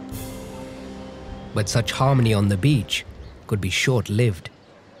 But such harmony on the beach could be short-lived.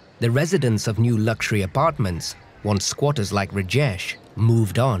 The residents of new luxury apartments want squatters like Rajesh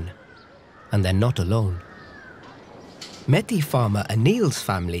moved on, and they're not alone. Methi farmer Anil's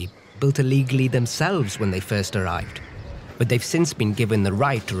family built illegally themselves when they first arrived, but they've since been given the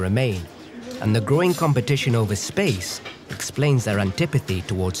right to remain, and the growing competition over space explains their antipathy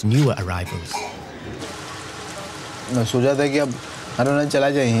towards newer arrivals. मैं सोचा था कि अब अरुणाचल चला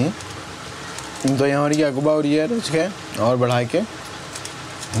जाए तो यहाँ और क्या अकबा और ये रच के और बढ़ा के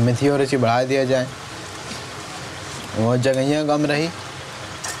मेथी और रची बढ़ा दिया जाए, वो जगहियाँ कम रही।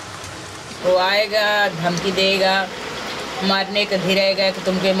 वो आएगा धमकी देगा, मारने का धीरेगा कि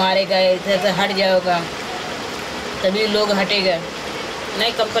तुमके मारेगा, ऐसे हट जाओगा तभी लोग हटेगा,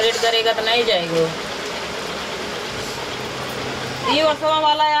 नहीं कंप्लीट करेगा तो नहीं जाएगा। ये वर्षों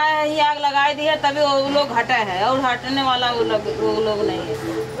वाला आया है, ही आग लगाई दी है तभी वो लोग हटा है, और हटने वाला वो लोग नहीं है।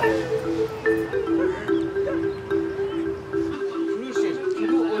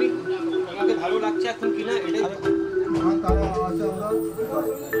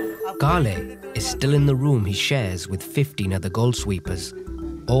 Kale is still in the room he shares with 15 other gold sweepers,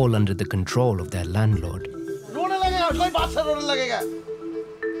 all under the control of their landlord.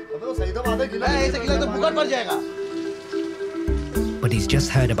 But he's just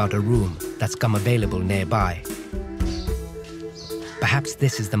heard about a room that's come available nearby. Perhaps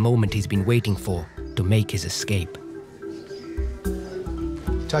this is the moment he's been waiting for to make his escape.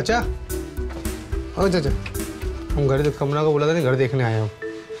 चाचा, ओ चाचा, हम घर कमरा को बोला था नहीं, घर देखने आए हम।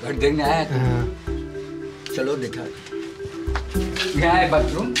 घर देखने आया था? हाँ। चलो देखा। यहाँ है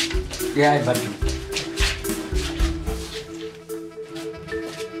बाथरूम, यहाँ है बाथरूम।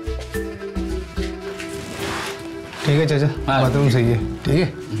 ठीक है चाचा, बाथरूम सही है, ठीक है।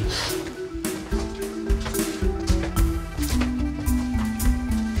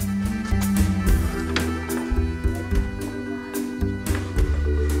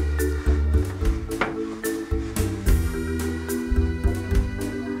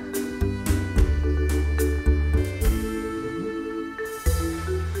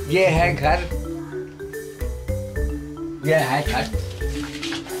 ये है घर, ये है छत।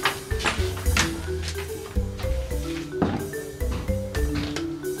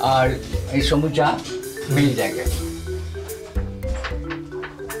 और ये समूचा मिल जाएगा।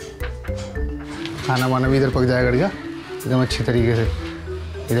 खाना वाना भी इधर पक जाएगा बढ़िया एकदम अच्छी तरीके से।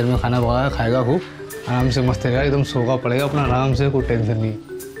 इधर में खाना पकाया, खाएगा खूब आराम से, मस्त रहेगा एकदम, सोगा पड़ेगा अपना आराम से, कोई टेंशन नहीं।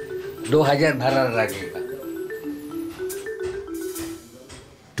 2000 भाड़ा लगेगा।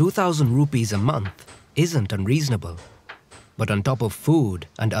 2,000 rupees a month isn't unreasonable, but on top of food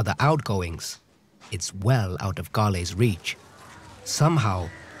and other outgoings, it's well out of Kale's reach. Somehow,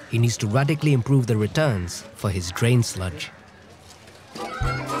 he needs to radically improve the returns for his drain sludge.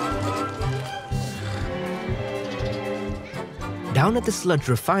 Down at the sludge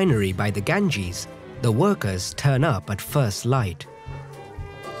refinery by the Ganges, the workers turn up at first light.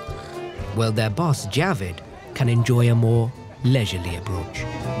 Well, their boss Javed can enjoy a more leisurely approach.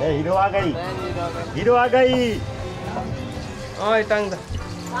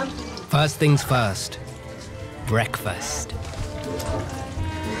 First things first, breakfast.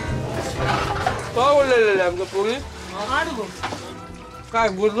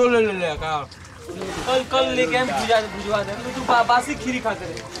 कल लेके हम बुझवा दे तू बासी खीरी खाते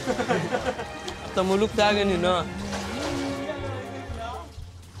रहे तो मुलुक आ गए नहीं ना।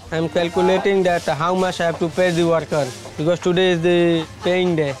 I am calculating that how much I have to pay the worker because today is the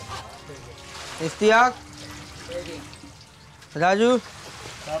paying day. Istiaq, Raju,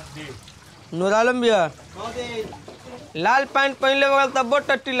 Noor Alam भैया, लाल पैंट पहनले वक्त तब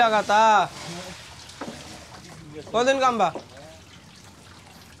बहुत टट्टी लगा था। कौन दिन काम बा?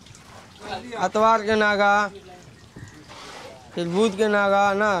 अतवार के नागा, फिर बुध के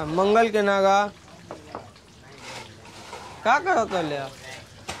नागा ना, मंगल के नागा। क्या करो कर लिया?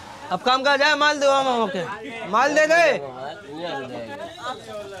 अब काम का जाए, माल दो मामा के, माल दे दे।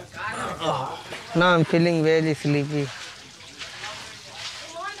 Now I'm feeling very sleepy.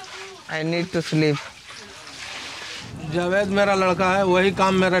 I need to sleep. Javed मेरा लड़का है, वही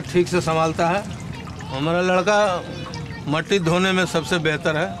काम मेरा ठीक से संभालता है। हमारा लड़का मट्टी धोने में सबसे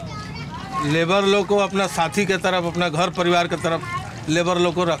बेहतर है। लेबर लोग को अपना साथी के तरफ, अपना घर परिवार के तरफ लेबर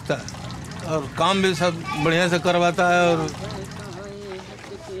लोग को रखता है और काम भी सब बढ़िया से करवाता है। और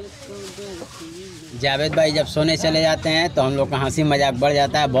जावेद भाई जब सोने चले जाते हैं तो हम लोग का हंसी मजाक बढ़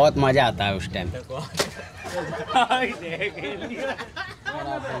जाता है, बहुत मज़ा आता है उस टाइम।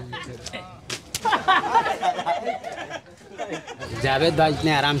 जावेद भाई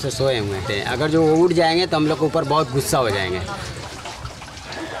इतने आराम से सोए हुए थे, अगर जो वो उठ जाएंगे तो हम लोग के ऊपर बहुत गुस्सा हो जाएंगे।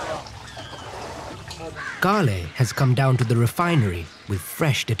 Kale has come down to the refinery with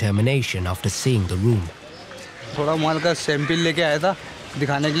fresh determination after seeing the room. थोड़ा माल का सैंपल लेके आया था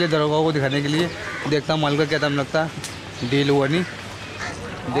दिखाने के लिए, दरोगा को दिखाने के लिए। देखता माल का क्या दाम लगता है, डील हुआ नहीं,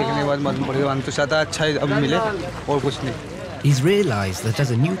 देखने के बाद मालूम पड़ेगा। तो चाहता अच्छा अब मिले और कुछ नहीं। He's realized that as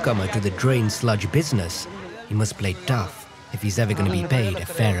a newcomer to the drain sludge business, he must play tough if he's ever going to be paid a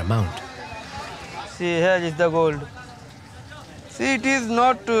fair amount. See, here is the gold. See, it is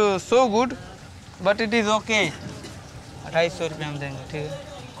not so good, but it is okay. 2800 रुपये हम देंगे, ठीक है?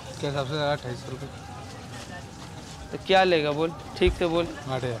 क्या हिसाब से 2800 रुपये? तो क्या लेगा बोल, ठीक से बोल।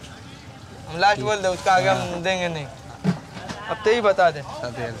 8000 हम लास्ट बोल दे, उसका आगे हम देंगे नहीं। अब तो ही बता दे।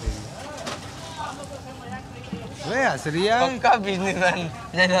 7000 देंगे। वे हंस रही है। पक्का बिजनेसमैन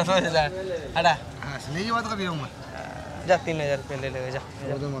जैसा सोच रहा है। हटा। हंसने की बात कर रही हूँ मैं। जा 3000 रुपये ले लेगा, जा।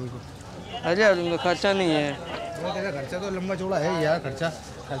 दे मन को। अरे यार उनका खर्चा नहीं है। तेरा खर्चा तो लंबा चौड़ा है यार, खर्चा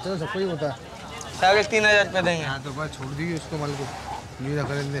तो सबको ही होता है। आगे 3000 रुपये देंगे। हाँ तो बस छोड़ दीजिए उसको माल को, नहीं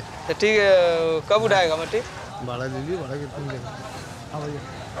रख लेंगे। तो ठीक है, कब उठाएगा मट्टी? भाड़ा ले लीजिए, भाड़ा कितना लेगा? हाँ भैया।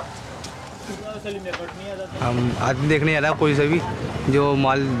 हम आदमी देखने आ रहा कोई से भी जो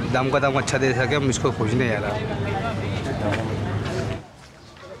माल दाम का दाम अच्छा दे सके, हम इसको खोजने आ रहा।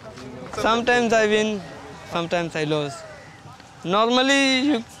 Sometimes I win, sometimes I lose.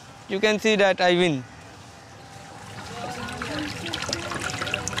 Normally you can see that I win.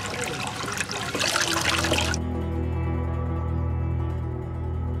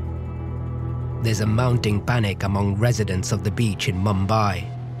 There's a mounting panic among residents of the beach in Mumbai.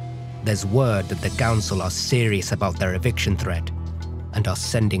 There's word that the council are serious about their eviction threat and are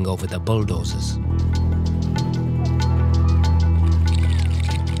sending over the bulldozers.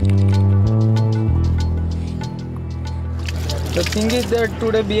 The thing is that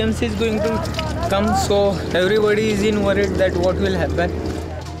today BMC is going to come, so everybody is in worried that what will happen.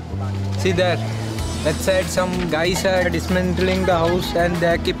 See there, that side some guys are dismantling the house and they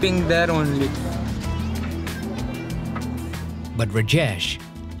are keeping there only. But Rajesh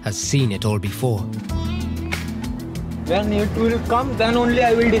has seen it all before. When it will come, then only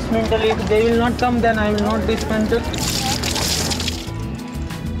I will dismantle. If they will not come, then I will not dismantle.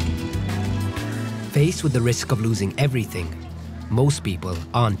 Faced with the risk of losing everything, most people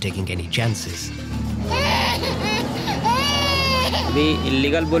aren't taking any chances. अभी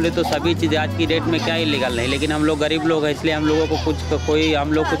illegal बोले तो सभी चीज़ आज की date में क्या illegal नहीं, लेकिन हम लोग गरीब लोग हैं इसलिए हम लोगों को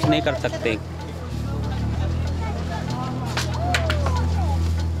हम लोग कुछ नहीं कर सकते।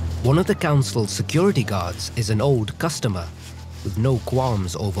 One of the council's security guards is an old customer with no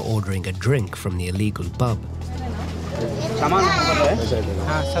qualms over ordering a drink from the illegal pub.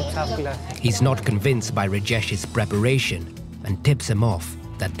 He's not convinced by Rajesh's preparation and tips him off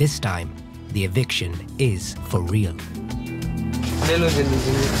that this time the eviction is for real.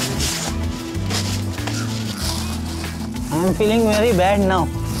 I'm feeling very bad now.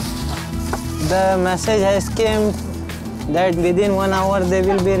 The message has came that within 1 hour they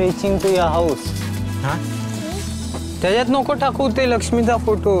will be reaching to your house. Huh? त्याच्यात नको टाकू ते लक्ष्मीचा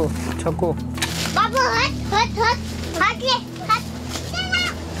photo छको. बाबू हात ले.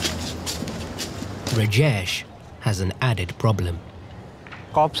 Rajesh has an added problem.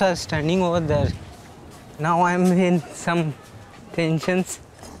 Cops are standing over there. Now I'm in some tensions.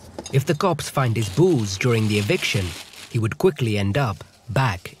 If the cops find his booze during the eviction, he would quickly end up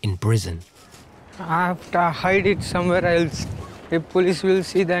back in prison. I have to hide it somewhere else. If police will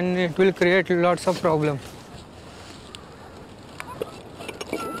see, then it will create lots of problems.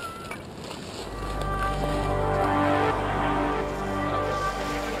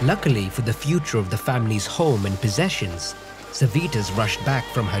 Luckily for the future of the family's home and possessions, Savita's rushed back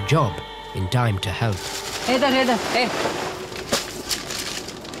from her job in time to help. इधर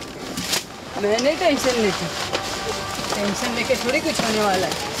मैंने tension लेती, tension लेके थोड़ी कुछ होने वाला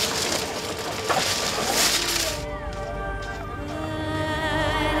है.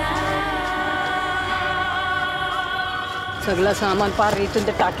 सगळं सामान पार इथून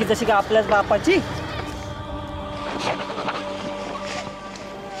ते टाकी जशी का आपल्याच बापाची.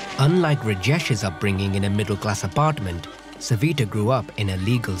 Unlike Rajesh's upbringing in a middle-class apartment, Savita grew up in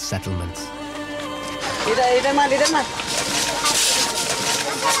illegal settlements. इधर मार.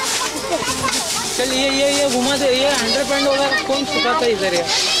 चल ये घुमा दे. ये 100% होगा. कौन सुखाता है इधर ये?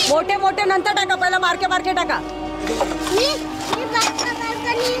 मोठे नंतर टाका, पहिला मार के टाका.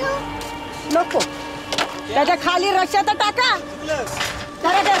 नको त्याच्या खाली रश्या तर टाका.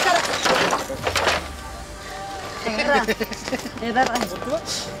 इधर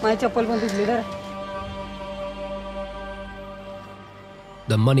माझी चप्पल पण तुझली. इधर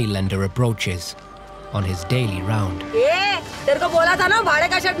The moneylender approaches on his daily round. तेरे को बोला था ना भाड़े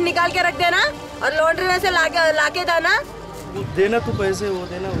का शर्ट निकाल के रख देना और लॉन्ड्री में से लाके देना. देना तू पैसे वो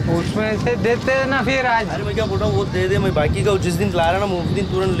देना. उसमें से देते हैं ना फिर आज. अरे मैं क्या बोल रहा हूँ, वो दे दे. मैं बाकी का जिस दिन ला रहा ना उस दिन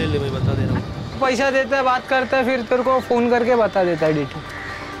तुरंत ले ले. मैं बता दे रहा हूँ. पैसा देता है, बात करता है, फिर तेरे को फोन करके बता देता है डिटेल.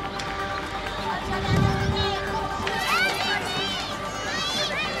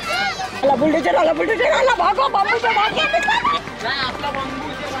 बुलडोजर वाला भागो. बाबू से भागो.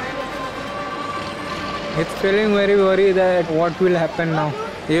 It's feeling very worried that what will happen now.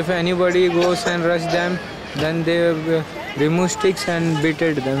 If anybody goes and rush them, then they remove sticks and beat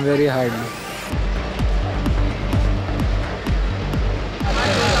it them very hardly.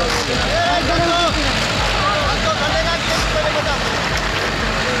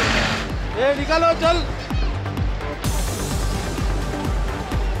 निकालो चल.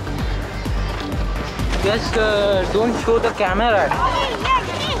 Just don't show the camera.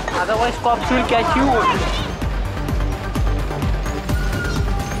 Otherwise cops will catch you.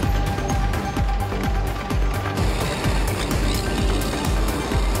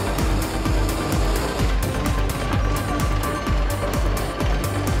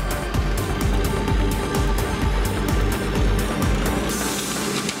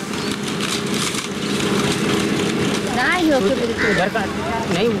 घर का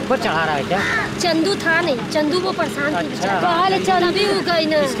नहीं ऊपर चढ़ा रहा है क्या? चंदू था नहीं, चंदू वो परेशान थी.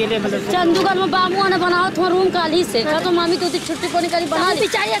 इसके लिए मतलब चंदू घर में बाबू ने बनाओ तो रूम काली से का तो मामी तो छुट्टी को निकाली बना ली.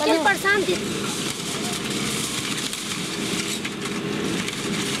 बेचारी अकेले परेशान थी.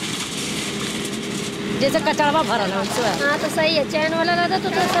 जैसे कचड़वा भरा ना. हाँ तो सही है. चैन वाला रहता तो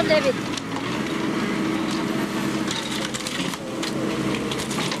सब ले भी.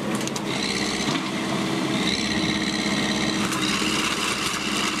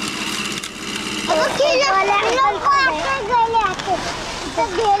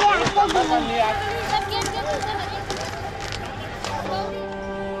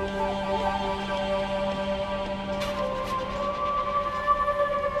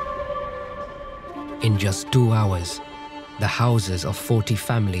 In just 2 hours, the houses of 40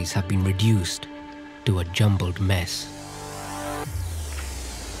 families have been reduced to a jumbled mess.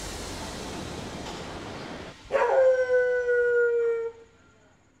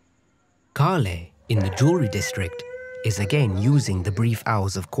 Kale, in the jewelry district, is again using the brief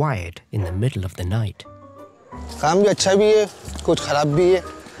hours of quiet in the middle of the night. काम भी अच्छा भी है, कुछ ख़राब भी है,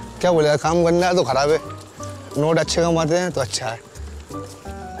 क्या बोलेगा, काम करना है तो ख़राब है, नोट अच्छे कमाते हैं तो अच्छा है।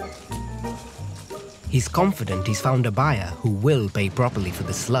 He's confident he's found a buyer who will pay properly for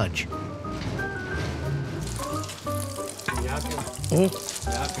the sludge.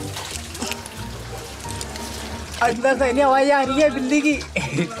 अंदर से नहीं आवाज आ रही है बिल्ली की।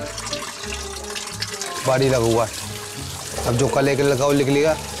 बाड़ी लगा हुआ है, अब जो कल एक लगा वो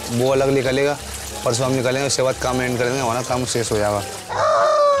निकलेगा, वो अलग निकलेगा, परसों हम निकलेंगे, उसके बाद काम एंड करेंगे, हमारा काम शेष हो जाएगा।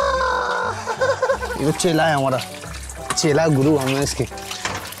 ये तो चेला है हमारा, चेला गुरु हमने इसकी,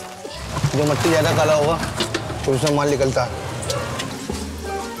 जो मट्टी ज़्यादा काला होगा तो उसमें माल निकलता है।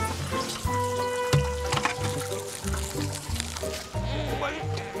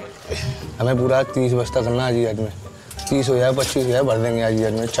 हमें पूरा 30 बस्ता करना आज ही आज में, 30 हो जाए 25 हो जाए भर देंगे आज ही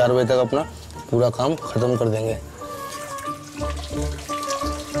आज में, 4 बजे तक अपना पूरा काम खत्म कर देंगे।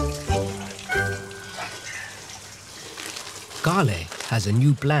 Kale has a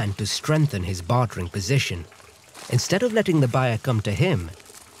new plan to strengthen his bartering position. Instead of letting the buyer come to him,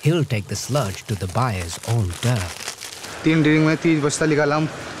 he'll take the sludge to the buyer's own turf. 3 ड्रिंग में 30 बस्ता निकाला हम,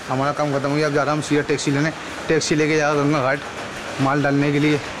 हमारा काम खत्म हो गया। अब जा रहा हम सीधा टैक्सी लेने, टैक्सी लेके जाएगा गंगा घाट माल डालने के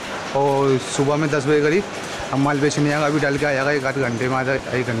लिए, और सुबह में 10 बजे करीब हम माल बेचने आएगा। अभी डाल के आएगा 1 आध घंटे में, आधा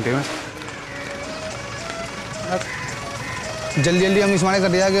 1 घंटे में। जल्दी जल्दी हम इसमाने कर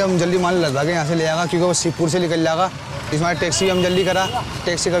दिया कि हम जल्दी माल लदा के यहाँ से ले आएगा, क्योंकि वो शिवपुर से निकल जाएगा। इसमाने टैक्सी हम जल्दी करा,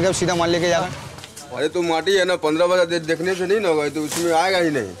 टैक्सी करके अब सीधा माल लेके जाएगा। अरे तो माटी है ना, 15 बजे देखने से नहीं ना होगा, तो उसमें आएगा ही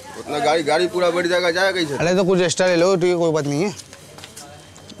नहीं, उतना गाड़ी पूरा बढ़ जाएगा, जाएगा कैसे? अरे तो कुछ एक्स्ट्रा ले लो, ठीक है, कोई बात नहीं है,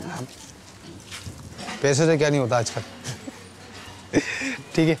 पैसे से क्या नहीं होता आजकल।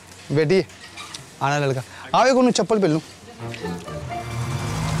 ठीक है बेटी, आना लड़का, आओ एक उन्हें चप्पल पहन लूँ।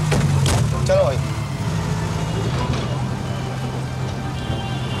 चलो भाई,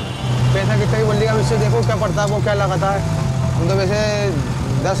 पैसा कितना ही बोलेगा, इससे देखो क्या पड़ता है, वो क्या लगाता है। हम तो वैसे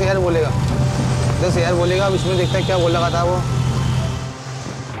 10,000 बोलेगा, 10,000 बोलेगा, अब इसमें देखता है क्या बोल लगाता है वो।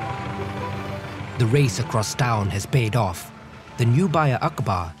 The race across town has paid off. The new buyer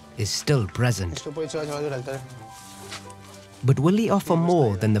Akbar is still present. But will he offer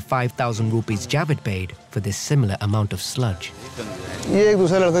more than the 5,000 rupees Javed paid for this similar amount of sludge? ये एक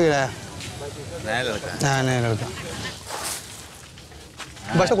दूसरा लड़का गिराया, नया लड़का, हाँ नया लड़का।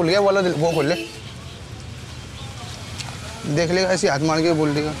 बस खुल गया वाला, वो खोल ले, देख लेगा, ऐसे हाथ मार के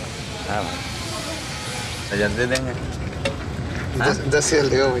बोल देगा। हाँ 10,000 दे देंगे। 10,000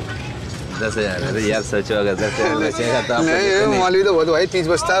 देगा भाई, 10,000। अरे यार सोचो, अगर 10,000 बेचेगा तो आप नहीं, मालूम तो बहुत भाई, 30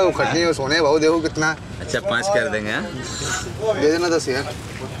 बस्ता है, वो खटनी है, सोने भाव देखो कितना। अच्छा 5 कर देंगे, हाँ दे देना 10,000।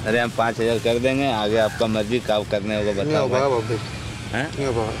 अरे हम 5,000 कर देंगे, आगे आपका मर्जी, काम करने होगा बताओ भाई।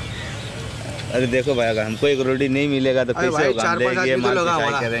 अरे देखो भाई, अगर हमको एक रोटी नहीं मिलेगा तो कैसे होगा? 4-5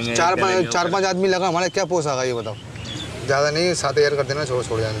 आदमी लगा, हमारा क्या पोसागा ये बताओ? ज़्यादा नहीं, 7,000 कर देना,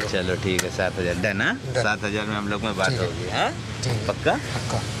 छोड़ जाने दो। चलो ठीक है, 7,000 डन है, 7,000 में हम लोग में बात होगी, हाँ पक्का?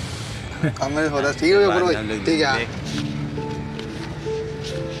 काम में होता, ठीक है, ठीक है।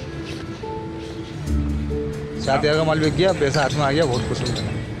 7,000 का माल बिक गया, पैसा हाथ में आ गया, बहुत खुश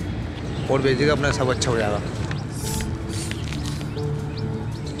हूँ, और बेचेगा अपना, सब अच्छा हो जाएगा।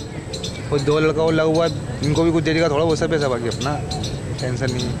 और 2 लड़का और लगा हुआ, इनको भी कुछ दे देगा, थोड़ा बहुत सा पैसा बाकी अपना,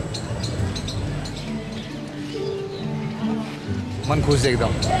 टेंशन नहीं है, मन खुश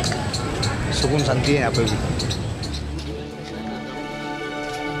एकदम, सुकून शांति है यहाँ पे भी।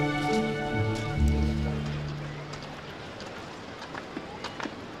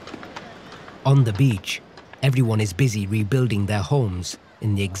 On the beach, everyone is busy rebuilding their homes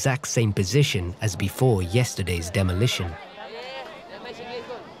in the exact same position as before yesterday's demolition.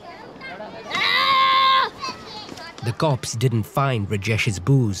 The cops didn't find Rajesh's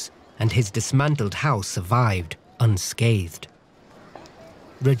booze, and his dismantled house survived unscathed.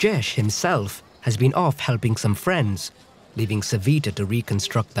 Rajesh himself has been off helping some friends, leaving Savita to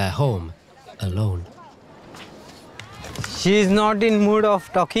reconstruct their home alone. She is not in mood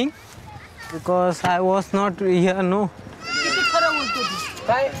of talking because I was not here, no.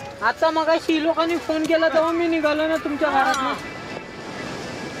 काय आता मगाशी लोकांनी phone केला तेव्हा मी निघालो ना तुमच्या घरात.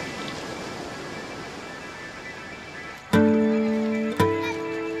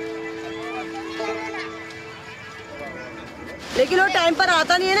 लेकिन वो टाइम पर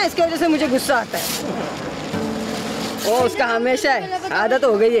आता नहीं है ना, इसकी वजह से मुझे गुस्सा आता है। वो उसका हमेशा है, आदत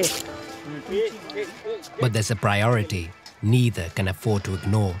हो गई है। But there's a priority neither can afford to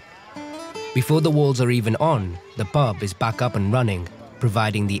ignore. Before the walls are even on, the pub is back up and running,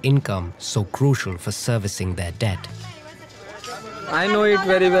 providing the income so crucial for servicing their debt. I know it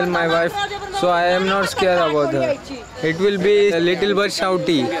very well, my wife, so I am not scared about her. It will be a little bit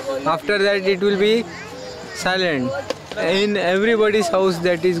shouty. After that, it will be silent. In everybody's house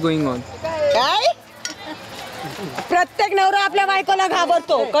that is going on. काय प्रत्येक नवरा आपल्या बायकोला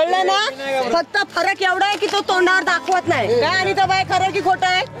घाबरतो कळलं ना फक्त फरक एवढा आहे की तो तोंडावर दाखवत नाही काय आणि तो बाय खरं की खोटं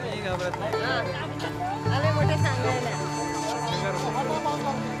आहे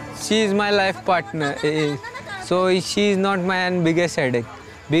She is my life partner. So she is not my biggest headache.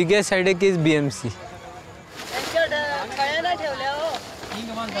 Biggest headache is BMC.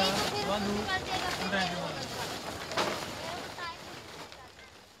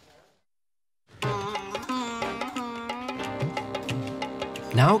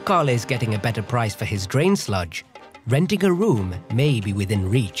 Now Kale is getting a better price for his drain sludge. Renting a room may be within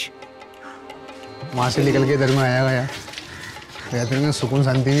reach. वहाँ से निकल के इधर में आया गया इधर में सुकून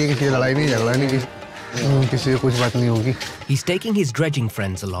शांति नहीं किसी से लड़ाई नहीं झगड़ा नहीं किसी से कुछ बात नहीं होगी. He's taking his dredging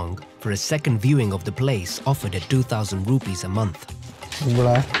friends along for a second viewing of the place offered at 2,000 rupees a month.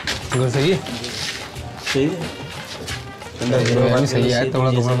 बड़ा है इधर सही है सही है सही है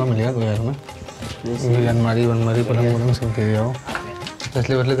थोड़ा कमरा मिलेगा 2,000 में अलमारी पलंग सब दे दिया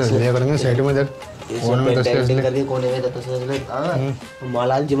तसले बदले तो लिया करेंगे साइड में इधर कोने में तसले करके कोने में तसले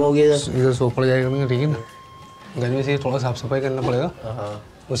मालाल जमा हो गया इधर सो पड़ जाएगा ठीक है ना गर्मी से थोड़ा साफ सफाई करना पड़ेगा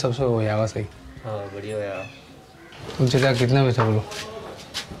वो सब से हो जाएगा सही बढ़िया हो जाएगा तुमसे क्या कितना पैसा बोलो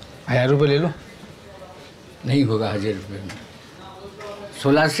 1,000 रुपये ले लो नहीं होगा 1,000 रुपये में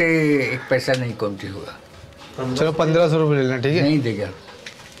 16 से एक पैसा नहीं कमती होगा चलो 1,500 रुपये लेना ठीक है नहीं देगा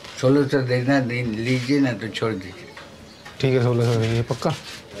 1600 देना लीजिए ना तो छोड़ दीजिए ठीक है 1600 ये पक्का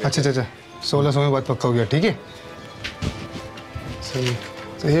अच्छा 1600 में बात पक्का हो गया ठीक है सही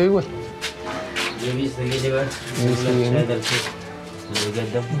सही है बोल ये भी सही जगह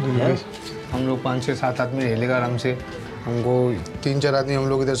हम लोग 5 से 7 आदमी रह लेगा आराम से हमको 3-4 आदमी हम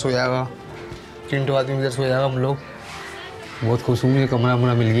लोग इधर सो जाएगा 3 आदमी इधर सो जाएगा हम लोग बहुत खुश हूँ मुझे कमरा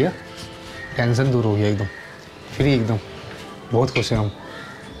वमरा मिल गया टेंशन दूर हो गया एकदम फ्री एकदम बहुत खुश हैं हम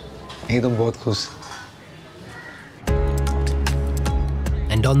एकदम बहुत खुश.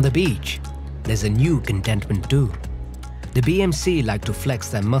 And on the beach, there's a new contentment too. The BMC like to flex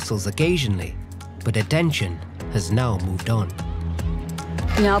their muscles occasionally, but attention has now moved on.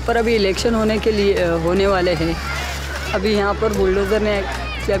 यहाँ पर अभी इलेक्शन होने वाले हैं अभी यहाँ पर बुलडोजर ने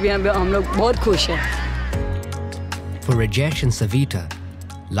अभी हम लोग बहुत खुश हैं. For Rajesh and Savita,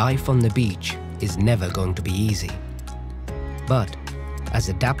 life on the beach is never going to be easy. But as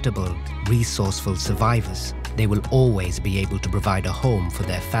adaptable, resourceful survivors, they will always be able to provide a home for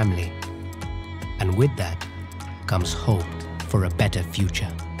their family. And with that comes hope for a better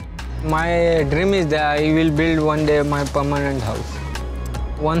future. My dream is that I will build one day my permanent house.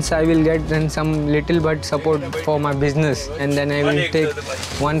 Once I will get then some little but support for my business, and then I will take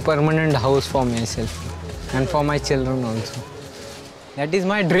one permanent house for myself and for my children also. That is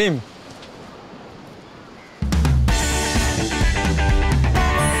my dream.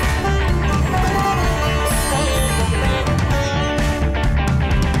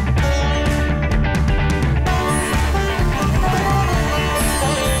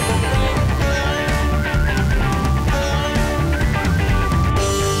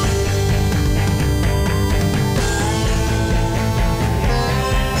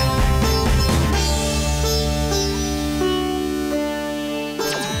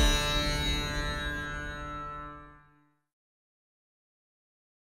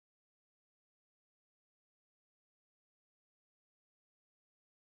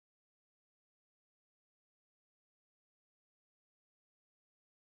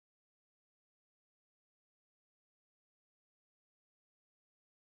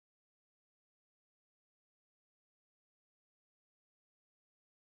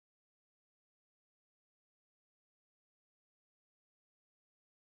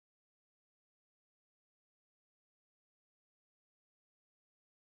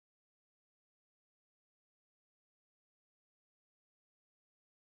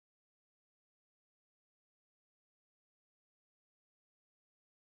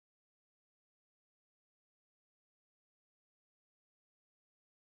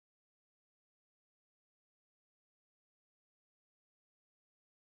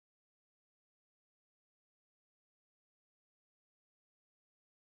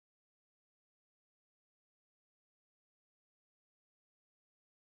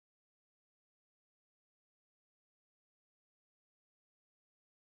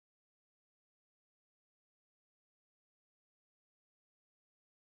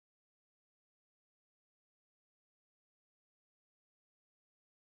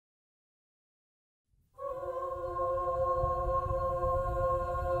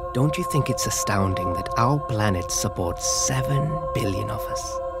 Don't you think it's astounding that our planet supports 7 billion of us?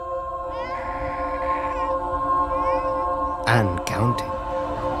 and counting.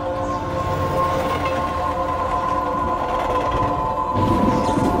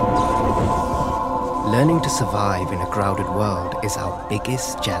 Learning to survive in a crowded world is our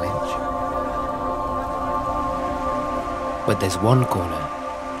biggest challenge. But there's one corner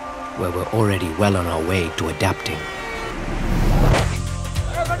where we're already well on our way to adapting.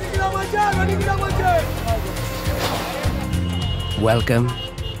 Welcome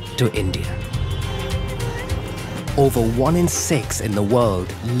to India. Over 1 in 6 in the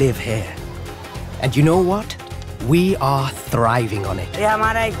world live here. And you know what? We are thriving on it. ये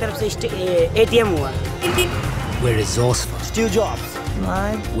हमारा एक तरफ से ATM हुआ. We're resourceful. Steve Jobs.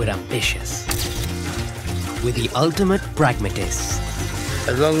 We're ambitious. We're the ultimate pragmatists.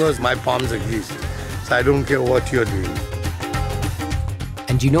 As long as my palms are greased, so I don't care what you're doing.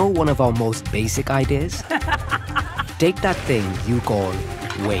 And you know one of our most basic ideas? Take that thing you call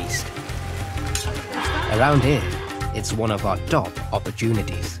waste. Around here, it's one of our top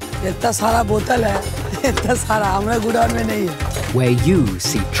opportunities. इतना सारा बोतल है, इतना सारा हमारे गुडाउन में नहीं है. Where you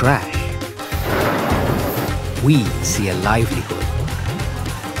see trash, we see a livelihood.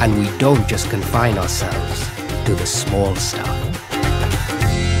 And we don't just confine ourselves to the small stuff.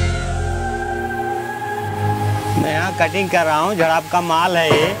 मैं यहाँ कटिंग कर रहा हूँ, झड़प का माल है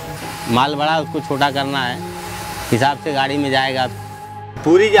ये. माल बड़ा, उसको छोटा करना है. हिसाब से गाड़ी में जाएगा.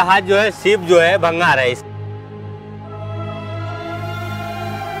 पूरी जहाज जो है, शिप जो है, भंगार है.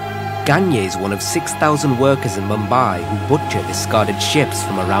 Ganye is one of 6,000 workers in Mumbai who butcher discarded ships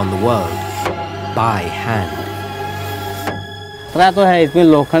from around the world by hand. पता तो है इसमें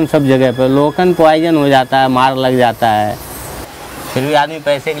लोखंड सब जगह पर. लोखंड पॉइजन हो जाता है, मार लग जाता है. फिर भी आदमी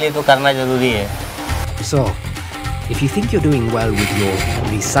पैसे के लिए तो करना जरूरी है. So, if you think you're doing well with your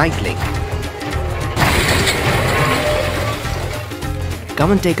recycling,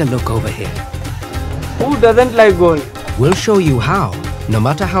 come and take a look over here. Who doesn't like gold? We'll show you how, no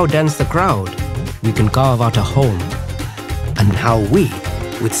matter how dense the crowd, we can carve out a home, and how we,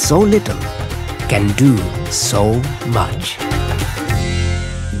 with so little, can do so much.